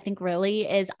of this, I think, really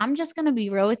is, I'm just going to be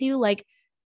real with you. Like,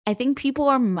 I think people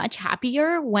are much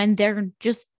happier when they're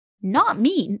just not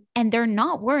mean and they're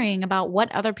not worrying about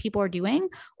what other people are doing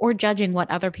or judging what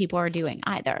other people are doing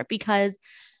either, because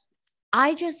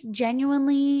I just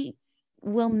genuinely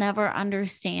will never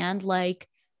understand like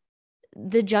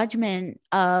the judgment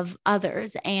of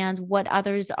others and what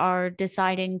others are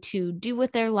deciding to do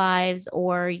with their lives,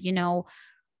 or,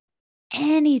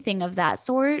 anything of that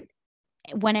sort,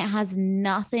 when it has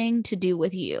nothing to do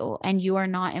with you and you are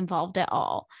not involved at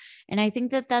all. And I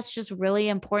think that that's just really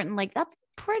important. Like that's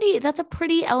a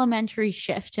pretty elementary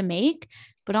shift to make,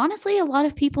 but honestly, a lot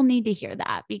of people need to hear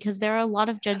that, because there are a lot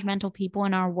of judgmental people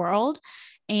in our world.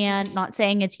 And not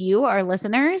saying it's you, our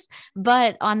listeners,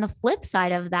 but on the flip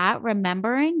side of that,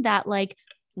 remembering that like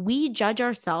we judge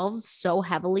ourselves so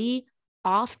heavily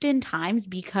oftentimes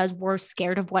because we're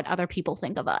scared of what other people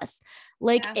think of us.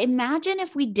 Like, imagine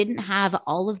if we didn't have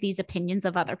all of these opinions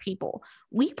of other people,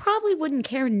 we probably wouldn't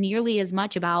care nearly as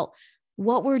much about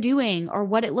what we're doing or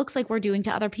what it looks like we're doing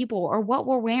to other people, or what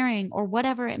we're wearing, or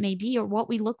whatever it may be, or what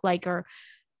we look like, or,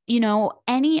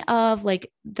 any of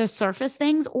like the surface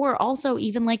things, or also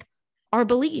even like our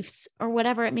beliefs or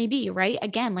whatever it may be. Right.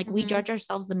 Again, like we judge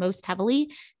ourselves the most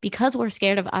heavily because we're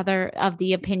scared of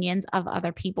the opinions of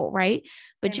other people. Right.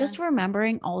 But just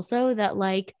remembering also that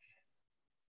like,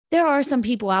 there are some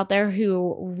people out there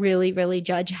who really, really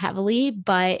judge heavily,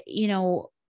 but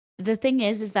the thing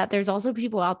is that there's also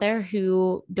people out there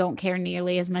who don't care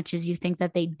nearly as much as you think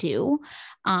that they do.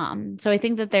 So I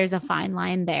think that there's a fine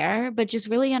line there, but just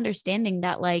really understanding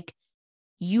that like,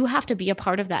 you have to be a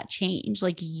part of that change.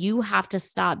 Like you have to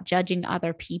stop judging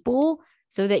other people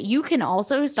so that you can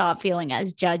also stop feeling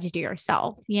as judged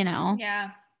yourself,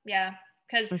 Yeah. Yeah.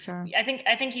 Cause For sure.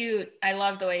 I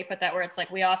love the way you put that, where it's like,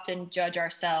 we often judge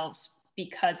ourselves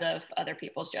because of other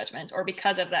people's judgments or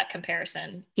because of that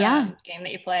comparison game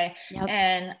that you play. Yep.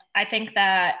 And I think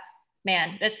that,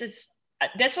 man, this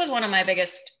was one of my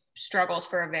biggest struggles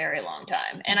for a very long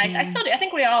time. And I still do. I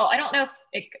think I don't know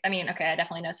if I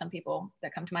definitely know some people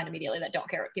that come to mind immediately that don't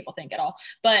care what people think at all.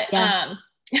 But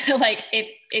like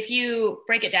if you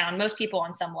break it down, most people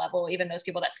on some level, even those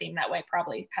people that seem that way,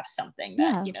 probably have something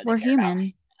that, we're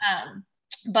human.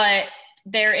 But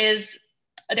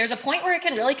there's a point where it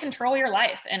can really control your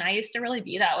life. And I used to really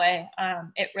be that way.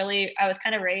 I was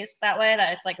kind of raised that way,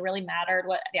 that it's like really mattered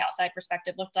what the outside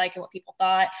perspective looked like and what people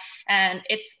thought. And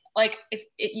it's like,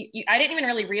 I didn't even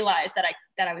really realize that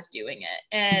I was doing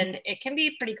it. And it can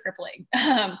be pretty crippling,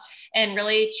 and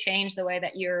really change the way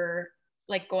that you're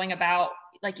like going about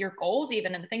like your goals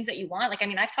even, and the things that you want. Like, I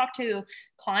mean, I've talked to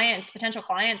potential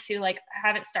clients who like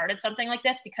haven't started something like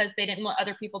this because they didn't want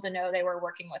other people to know they were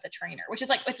working with a trainer, which is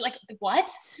like, it's like, what?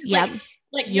 Yeah.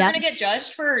 Like you're going to get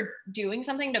judged for doing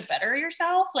something to better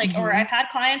yourself. Like, or I've had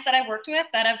clients that I've worked with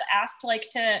that have asked like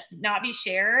to not be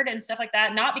shared and stuff like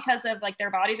that. Not because of like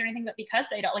their bodies or anything, but because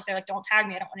they're like, don't tag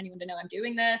me. I don't want anyone to know I'm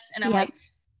doing this. And I'm like,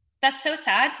 that's so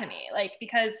sad to me. Like,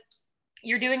 because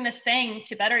you're doing this thing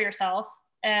to better yourself,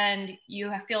 and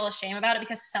you feel ashamed about it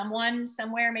because someone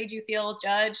somewhere made you feel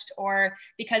judged, or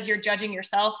because you're judging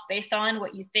yourself based on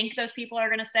what you think those people are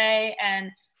going to say. And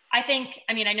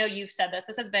I know you've said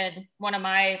this has been one of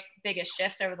my biggest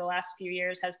shifts over the last few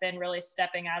years, has been really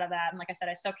stepping out of that. And like I said,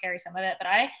 I still carry some of it, but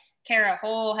I care a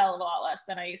whole hell of a lot less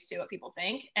than I used to what people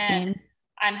think. And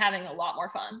I'm having a lot more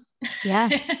fun. Yeah.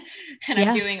 And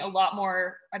I'm doing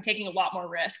I'm taking a lot more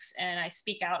risks, and I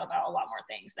speak out about a lot more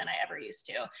things than I ever used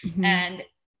to. And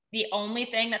the only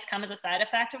thing that's come as a side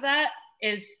effect of that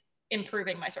is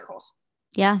improving my circles.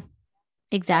 Yeah,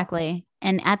 exactly.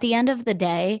 And at the end of the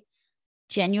day,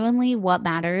 genuinely what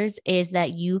matters is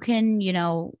that you can,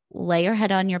 lay your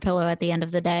head on your pillow at the end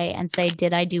of the day and say,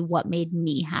 did I do what made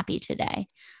me happy today?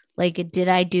 Like, did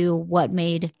I do what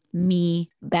made me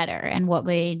better and what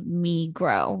made me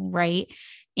grow? Right.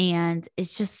 And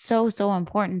it's just so, so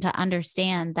important to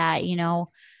understand that,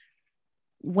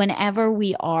 whenever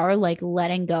we are like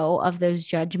letting go of those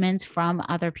judgments from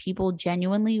other people,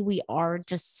 genuinely, we are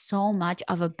just so much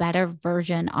of a better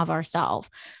version of ourselves.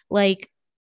 Like,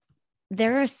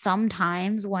 there are some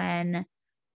times when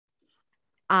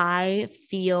I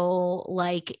feel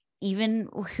like even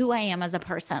who I am as a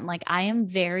person, like I'm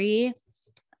very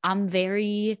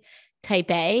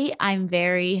type A. I'm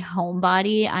very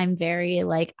homebody. I'm very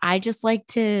like, I just like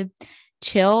to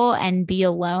chill and be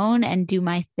alone and do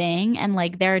my thing. And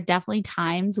like, there are definitely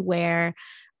times where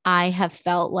I have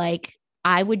felt like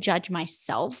I would judge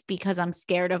myself because I'm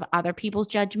scared of other people's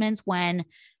judgments when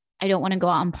I don't want to go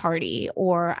out and party,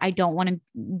 or I don't want to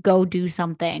go do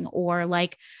something, or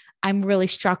like I'm really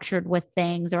structured with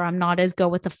things, or I'm not as go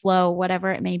with the flow,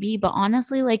 whatever it may be. But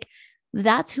honestly, like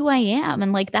that's who I am.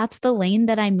 And like, that's the lane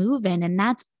that I move in, and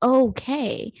that's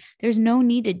okay. There's no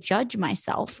need to judge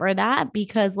myself for that,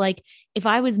 because like, if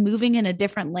I was moving in a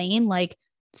different lane, like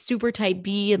super type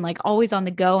B and like always on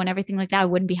the go and everything like that, I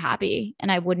wouldn't be happy,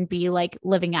 and I wouldn't be like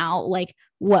living out like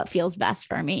what feels best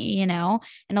for me, And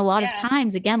a lot of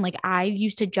times, again, like I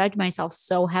used to judge myself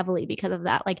so heavily because of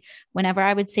that. Like whenever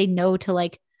I would say no to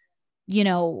like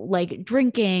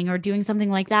drinking or doing something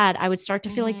like that, I would start to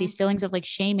feel like these feelings of like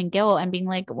shame and guilt, and being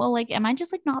like, well, like, am I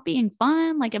just like not being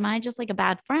fun? Like, am I just like a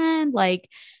bad friend? Like,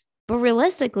 but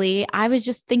realistically, I was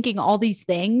just thinking all these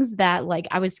things that like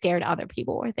I was scared other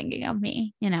people were thinking of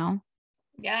me,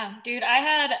 Yeah, dude,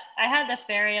 I had this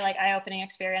very like eye-opening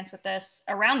experience with this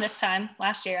around this time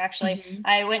last year. Actually,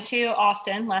 I went to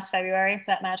Austin last February.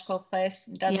 That magical place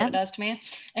does what it does to me.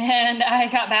 And I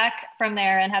got back from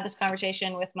there and had this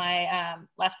conversation with my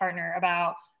last partner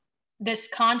about this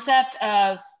concept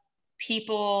of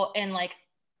people and like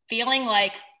feeling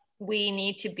like we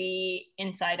need to be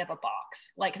inside of a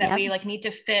box, like that we like need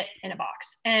to fit in a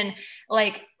box. And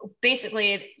like,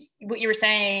 basically what you were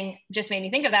saying just made me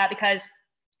think of that, because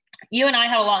you and I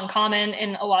have a lot in common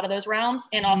in a lot of those realms,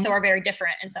 and also are very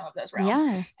different in some of those realms.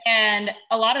 Yeah. And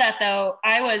a lot of that though,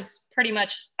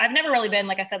 I've never really been,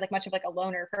 like I said, like much of like a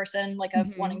loner person, like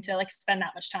of wanting to like spend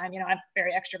that much time, I'm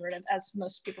very extroverted, as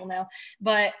most people know,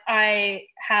 but I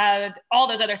had all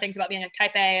those other things about being like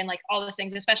type A and like all those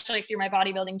things, especially through my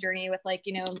bodybuilding journey with like,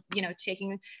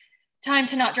 taking time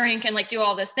to not drink and like do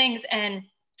all those things. And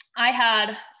I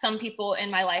had some people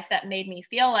in my life that made me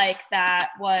feel like that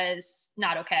was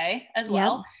not okay as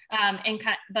well.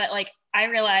 But like, I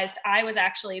realized I was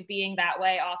actually being that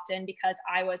way often because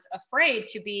I was afraid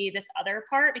to be this other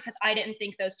part, because I didn't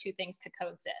think those two things could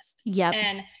coexist. Yep.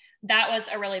 And that was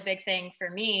a really big thing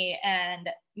for me. And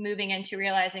moving into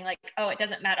realizing like, oh, it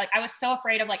doesn't matter. Like I was so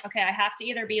afraid of like, okay, I have to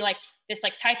either be like this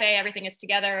like type A, everything is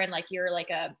together, and like you're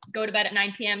like a go to bed at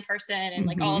 9 p.m. person and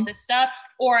like all of this stuff,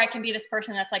 or I can be this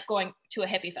person that's like going to a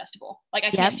hippie festival. Like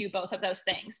I can't do both of those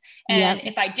things. And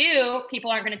if I do, people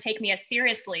aren't going to take me as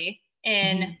seriously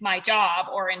in my job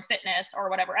or in fitness or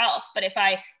whatever else. But if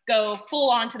I go full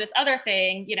on to this other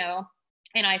thing, you know,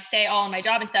 and I stay all in my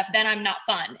job and stuff, then I'm not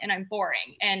fun and I'm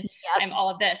boring and I'm all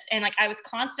of this. And like, I was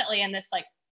constantly in this like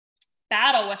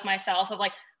battle with myself of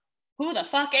like, who the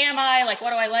fuck am I? Like, what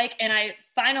do I like? And I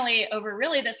finally, over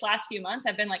really this last few months,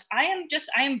 I've been like, I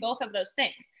am both of those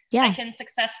things. Yeah. I can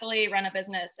successfully run a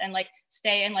business and like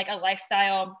stay in like a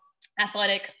lifestyle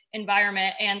athletic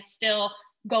environment and still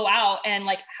go out and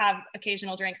like have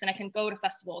occasional drinks, and I can go to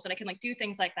festivals and I can like do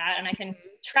things like that. And I can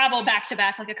travel back to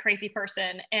back like a crazy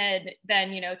person, and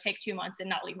then, you know, take 2 months and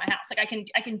not leave my house. Like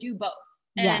I can do both.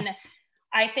 And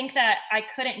I think that I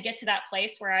couldn't get to that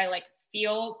place where I like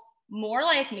feel more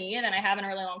like me than I have in a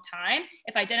really long time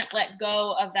if I didn't let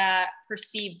go of that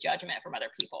perceived judgment from other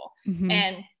people.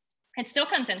 And it still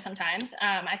comes in sometimes.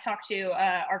 I talked to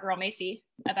our girl Macy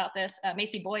about this,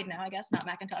 Macy Boyd now, I guess, not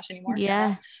McIntosh anymore.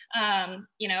 Yeah.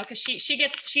 You know, cause she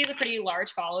has a pretty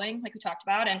large following, like we talked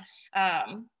about.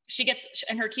 And she gets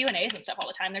in her Q&As and stuff all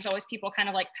the time. There's always people kind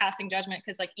of like passing judgment.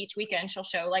 Cause like each weekend she'll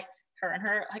show like her and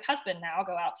her like husband now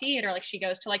go out to eat, or like she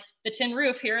goes to like the Tin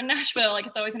Roof here in Nashville. Like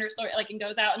it's always in her story, like, and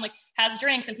goes out and like has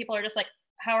drinks, and people are just like,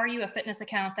 how are you a fitness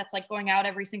account that's like going out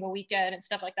every single weekend and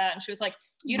stuff like that? And she was like,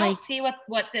 you don't see what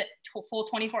the full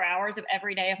 24 hours of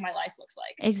every day of my life looks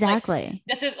like. Exactly. Like,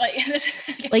 this is like, this,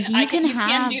 like you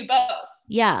can do both.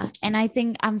 Yeah. And I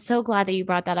think I'm so glad that you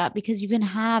brought that up, because you can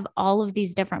have all of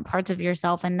these different parts of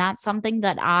yourself. And that's something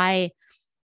that I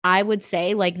would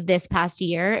say like this past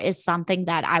year is something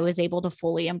that I was able to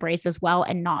fully embrace as well,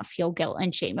 and not feel guilt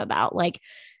and shame about. Like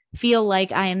feel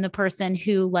like I am the person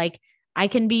who like, I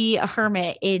can be a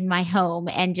hermit in my home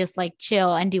and just like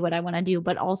chill and do what I want to do.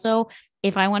 But also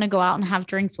if I want to go out and have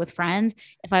drinks with friends,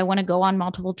 if I want to go on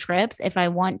multiple trips, if I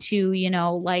want to, you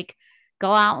know, like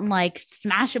go out and like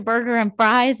smash a burger and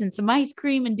fries and some ice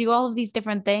cream and do all of these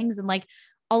different things, and like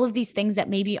all of these things that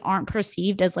maybe aren't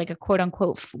perceived as like a quote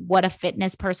unquote, what a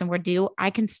fitness person would do, I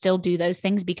can still do those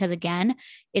things, because again,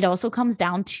 it also comes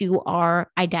down to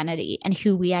our identity and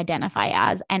who we identify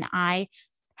as. And I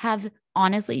have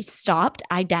honestly stopped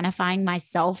identifying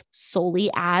myself solely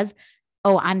as,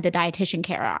 oh, I'm the dietitian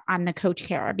Kara, I'm the coach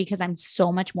Kara, because I'm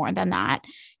so much more than that.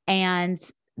 And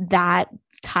that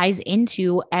ties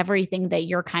into everything that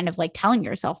you're kind of like telling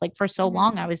yourself. Like for so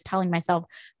long, I was telling myself,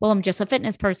 well, I'm just a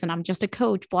fitness person, I'm just a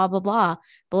coach, blah, blah, blah.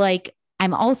 But like,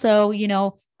 I'm also, you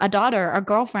know, a daughter, a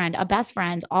girlfriend, a best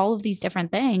friend, all of these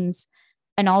different things,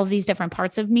 and all of these different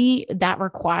parts of me that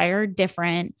require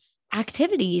different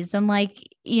activities and like,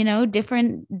 you know,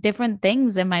 different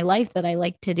things in my life that I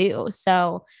like to do.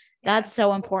 So that's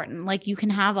so important. Like you can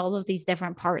have all of these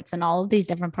different parts, and all of these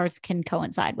different parts can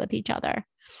coincide with each other.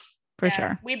 For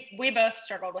sure. We both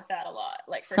struggled with that a lot,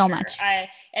 like for so sure. much. I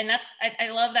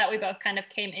love that we both kind of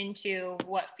came into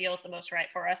what feels the most right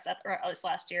for us at least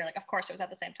last year. Like, of course it was at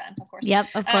the same time, of course. Yep.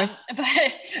 Of course.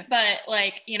 But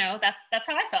like, you know, that's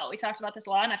how I felt. We talked about this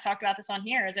a lot, and I've talked about this on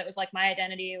here, is it was like my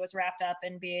identity was wrapped up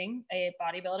in being a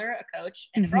bodybuilder, a coach,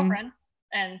 and a girlfriend.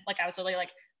 And like, I was really like,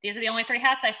 these are the only 3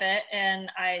 hats I fit.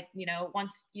 And I, you know,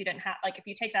 once you didn't have, like, if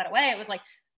you take that away, it was like,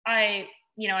 I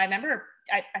remember,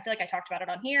 I feel like I talked about it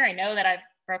on here. I know that I've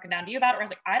broken down to you about it, where I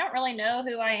was like, I don't really know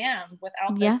who I am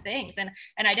without those things. And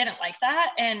I didn't like that.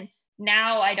 And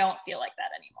now I don't feel like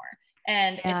that anymore.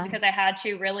 And it's because I had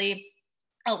to really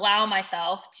allow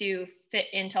myself to fit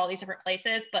into all these different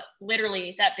places. But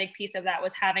literally that big piece of that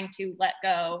was having to let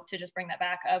go, to just bring that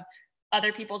back, of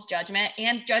other people's judgment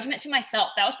and judgment to myself.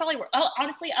 That was probably where,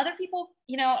 honestly, other people,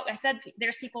 you know, I said,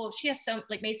 there's people, she has so,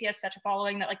 like, Macy has such a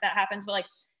following that like that happens, but like,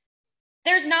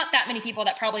 there's not that many people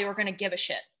that probably were going to give a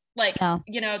shit. Like,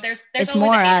 you know, there's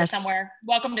always a hater somewhere.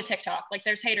 Welcome to TikTok. Like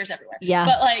there's haters everywhere. Yeah.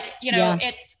 But like, you know,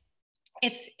 it's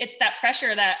that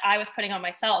pressure that I was putting on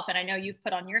myself. And I know you've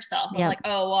put on yourself of like,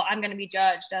 oh, well, I'm going to be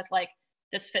judged as like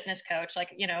this fitness coach,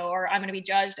 like, you know, or I'm going to be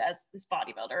judged as this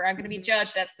bodybuilder, or I'm going to be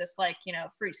judged as this, like, you know,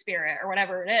 free spirit or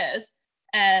whatever it is.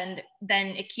 And then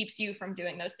it keeps you from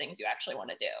doing those things you actually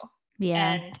want to do.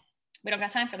 Yeah. And we don't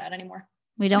got time for that anymore.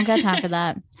 We don't got time for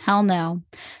that. Hell no.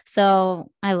 So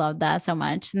I love that so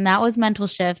much. And that was mental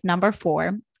shift number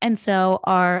 4. And so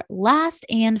our last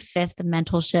and fifth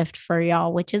mental shift for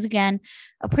y'all, which is again,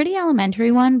 a pretty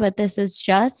elementary one, but this is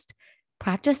just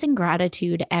practicing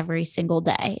gratitude every single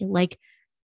day. Like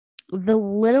the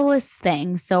littlest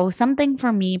thing. So something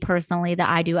for me personally that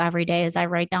I do every day is I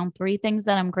write down 3 things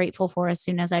that I'm grateful for as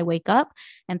soon as I wake up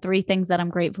and 3 things that I'm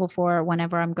grateful for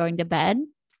whenever I'm going to bed.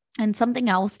 And something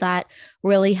else that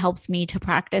really helps me to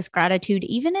practice gratitude,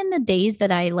 even in the days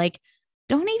that I like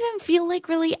don't even feel like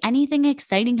really anything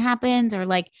exciting happens, or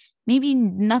like maybe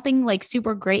nothing like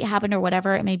super great happened or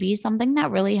whatever it may be, something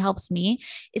that really helps me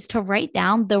is to write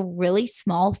down the really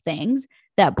small things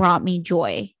that brought me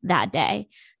joy that day.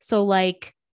 So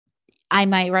like I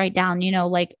might write down,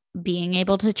 like being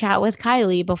able to chat with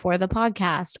Kylie before the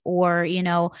podcast, or,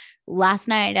 last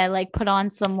night I like put on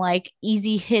some like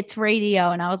easy hits radio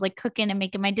and I was like cooking and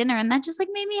making my dinner, and that just like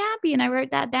made me happy. And I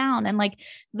wrote that down, and like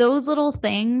those little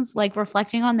things, like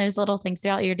reflecting on those little things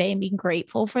throughout your day and being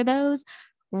grateful for those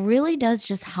really does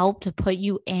just help to put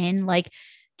you in like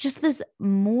just this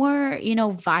more,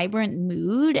 vibrant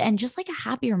mood and just like a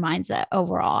happier mindset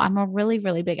overall. I'm a really,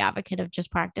 really big advocate of just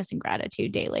practicing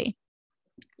gratitude daily.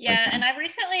 Yeah. And I've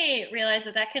recently realized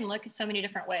that can look so many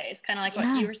different ways, kind of like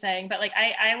what you were saying. But like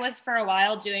I was for a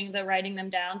while doing the writing them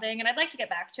down thing, and I'd like to get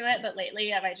back to it. But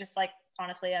lately I've just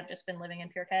been living in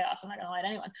pure chaos. I'm not gonna lie to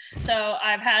anyone. So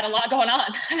I've had a lot going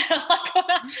on.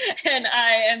 And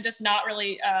I am just not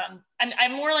really,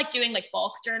 I'm more like doing like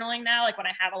bulk journaling now. Like when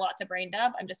I have a lot to brain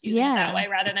dump, I'm just using it that way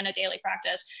rather than a daily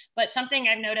practice. But something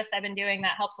I've noticed I've been doing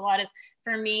that helps a lot is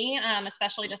for me,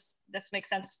 especially just, this makes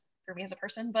sense for me as a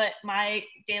person, but my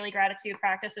daily gratitude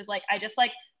practice is like, I just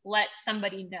like let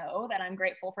somebody know that I'm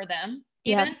grateful for them.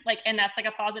 Even like, and that's like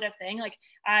a positive thing. Like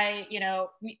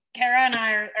Kara and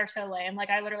I are so lame.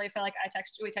 Like I literally feel like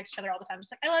we text each other all the time.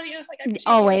 Just like, I love you. Like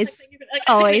I always,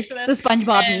 always the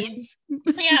SpongeBob memes.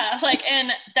 Yeah. Like,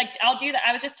 and like, I'll do that.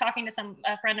 I was just talking to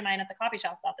a friend of mine at the coffee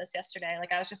shop about this yesterday.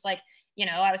 Like I was just like,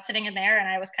 I was sitting in there and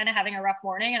I was kind of having a rough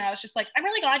morning, and I was just like, I'm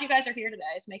really glad you guys are here today.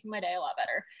 It's making my day a lot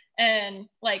better. And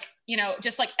like,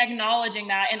 just like acknowledging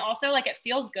that. And also like, it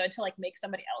feels good to like make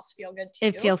somebody else feel good too.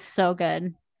 It feels so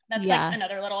good. That's like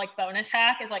another little like bonus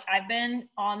hack is like, I've been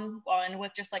on one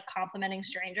with just like complimenting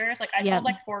strangers. Like I told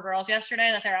like 4 girls yesterday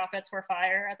that their outfits were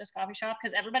fire at this coffee shop,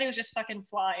 because everybody was just fucking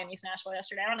fly in East Nashville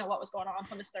yesterday. I don't know what was going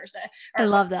on this Thursday. I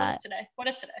love that. What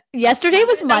is today? Yesterday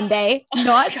was Monday,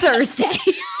 not Thursday.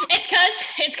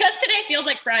 It's because today feels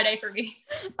like Friday for me.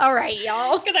 All right,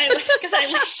 y'all. Because I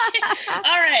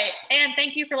all right. And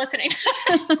thank you for listening.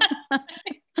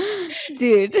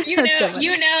 Dude, you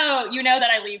know that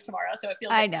I leave tomorrow, so it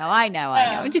feels like I know.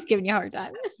 I'm just giving you a hard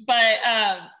time. But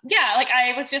yeah, like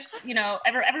I was just,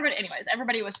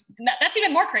 everybody was, that's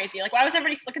even more crazy. Like, why was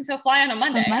everybody looking so fly on a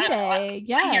Monday?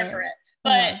 I'm here for it.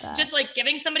 But just like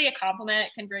giving somebody a compliment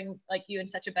can bring like you in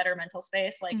such a better mental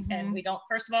space. Like, and we don't,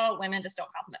 first of all, women just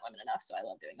don't compliment women enough. So I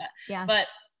love doing that. Yeah. But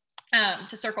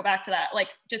to circle back to that, like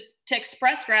just to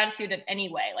express gratitude in any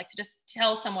way, like to just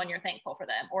tell someone you're thankful for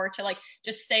them, or to like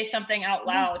just say something out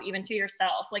loud, even to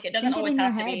yourself. Like it doesn't always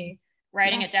have to be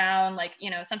writing it down. Like,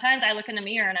 sometimes I look in the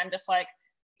mirror and I'm just like,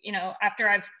 after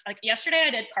I've like yesterday I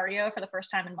did cardio for the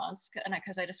first time in months, and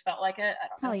because I just felt like it. I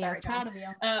don't know. Sorry, proud of you.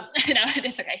 No,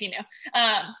 it's okay. He knew.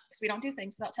 Because we don't do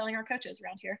things without telling our coaches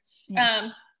around here.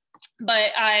 Yes.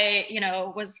 But I,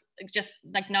 was just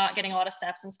like not getting a lot of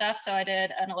steps and stuff. So I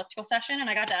did an elliptical session, and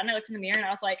I got done and I looked in the mirror and I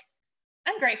was like,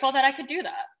 I'm grateful that I could do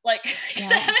that. Like,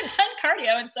 because I haven't done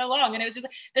cardio in so long. And it was just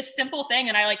this simple thing.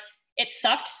 And it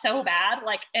sucked so bad.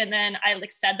 Like, and then I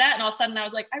like said that, and all of a sudden I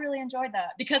was like, I really enjoyed that,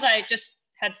 because I just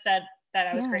had said that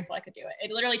I was grateful I could do it.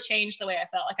 It literally changed the way I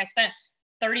felt. Like I spent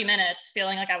 30 minutes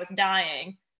feeling like I was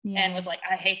dying and was like,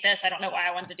 I hate this. I don't know why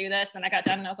I wanted to do this. And I got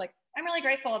done and I was like, I'm really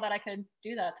grateful that I could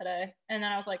do that today. And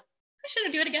then I was like, I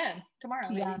should do it again tomorrow.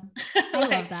 Maybe. Yeah. I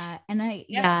love that. And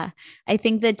I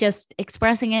think that just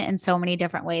expressing it in so many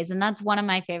different ways. And that's one of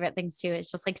my favorite things too.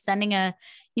 It's just like sending a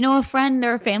friend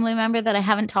or a family member that I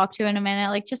haven't talked to in a minute,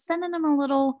 like just sending them a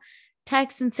little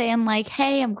text and saying like,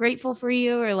 hey, I'm grateful for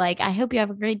you. Or like, I hope you have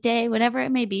a great day, whatever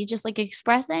it may be. Just like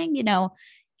expressing,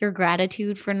 your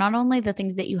gratitude for not only the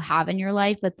things that you have in your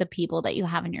life, but the people that you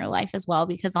have in your life as well.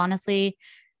 Because honestly,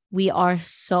 we are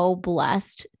so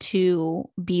blessed to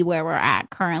be where we're at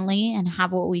currently and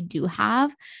have what we do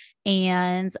have.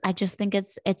 And I just think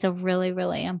it's a really,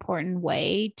 really important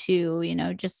way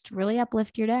to, just really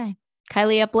uplift your day.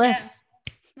 Kylie uplifts.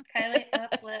 Yeah. Kylie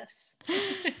uplifts.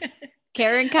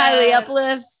 Karen Kylie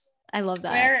uplifts. I love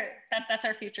that. That's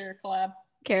our future collab.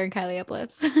 Karen Kylie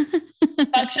uplifts.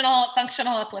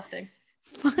 Functional uplifting.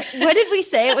 What did we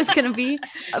say it was going to be?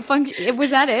 A function. Was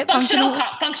that it? Functional.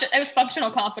 It was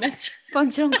functional confidence.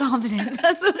 Functional confidence.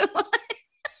 That's what it was.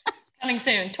 Coming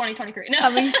soon, 2023. No.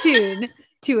 Coming soon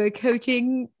to a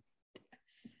coaching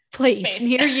place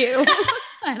near you.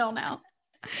 I don't know.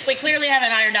 We clearly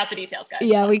haven't ironed out the details, guys.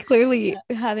 Yeah, we clearly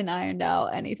haven't ironed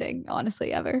out anything,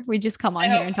 honestly, ever. We just come on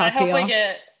here and talk to y'all. I hope we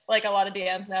get like a lot of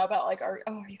DMs now about like, are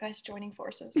you guys joining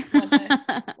forces? One day.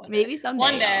 Maybe someday.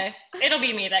 One day. It'll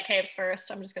be me that caves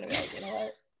first. I'm just going to be like, you know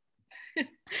what?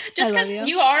 Just because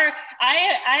you are,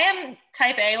 I am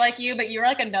type A like you, but you're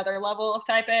like another level of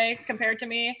type A compared to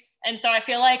me. And so I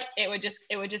feel like it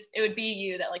would be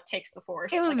you that like takes the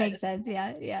force. It would make sense.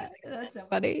 Yeah. That's so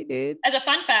funny, dude. As a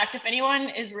fun fact, if anyone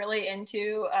is really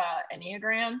into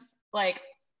Enneagrams, like,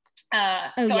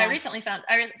 I recently found,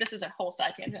 this is a whole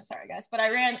side tangent, sorry guys, but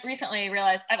I recently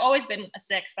realized I've always been a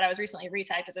 6, but I was recently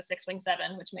retyped as a 6-wing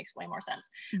 7, which makes way more sense.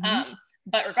 Mm-hmm.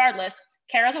 But regardless,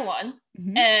 Kara's a 1.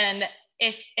 Mm-hmm. And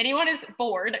if anyone is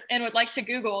bored and would like to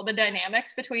Google the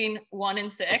dynamics between 1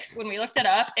 and 6, when we looked it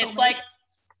up, it's like,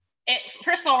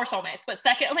 first of all, we're soulmates, but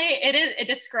secondly, it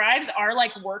describes our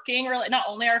like working, not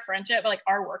only our friendship, but like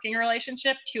our working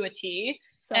relationship to a T.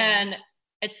 And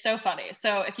it's so funny.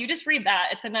 So if you just read that,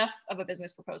 it's enough of a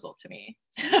business proposal to me.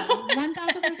 So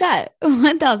 1000%.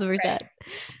 1000%. Right.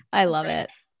 I love it.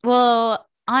 Well,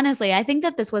 honestly, I think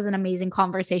that this was an amazing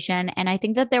conversation. And I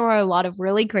think that there were a lot of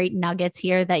really great nuggets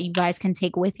here that you guys can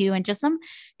take with you and just some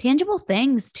tangible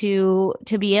things to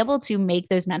be able to make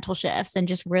those mental shifts and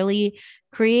just really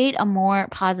create a more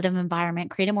positive environment,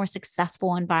 create a more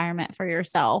successful environment for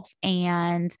yourself.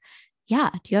 And yeah,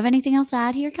 do you have anything else to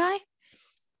add here, Kai?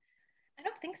 I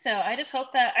don't think so. I just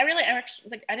hope that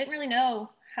I didn't really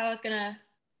know how I was going to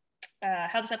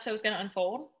how this episode was going to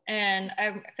unfold. And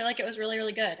I feel like it was really,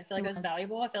 really good. I feel like it was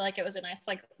valuable. I feel like it was a nice,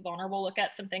 like vulnerable look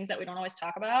at some things that we don't always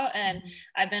talk about. And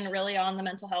I've been really on the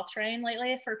mental health train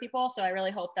lately for people. So I really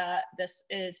hope that this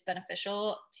is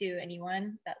beneficial to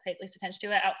anyone that pays attention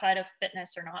to it outside of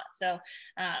fitness or not. So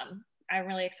I'm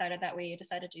really excited that we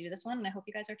decided to do this one. And I hope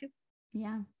you guys are too.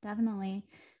 Yeah, definitely.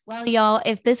 Well, y'all,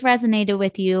 if this resonated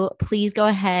with you, please go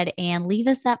ahead and leave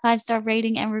us that 5-star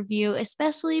rating and review,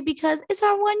 especially because it's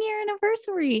our 1-year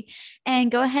anniversary.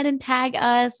 And go ahead and tag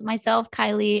us, myself,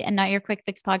 Kylie, and Not Your Quick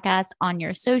Fix podcast on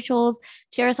your socials.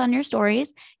 Share us on your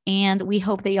stories. And we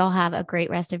hope that y'all have a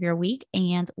great rest of your week.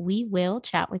 And we will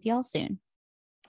chat with y'all soon.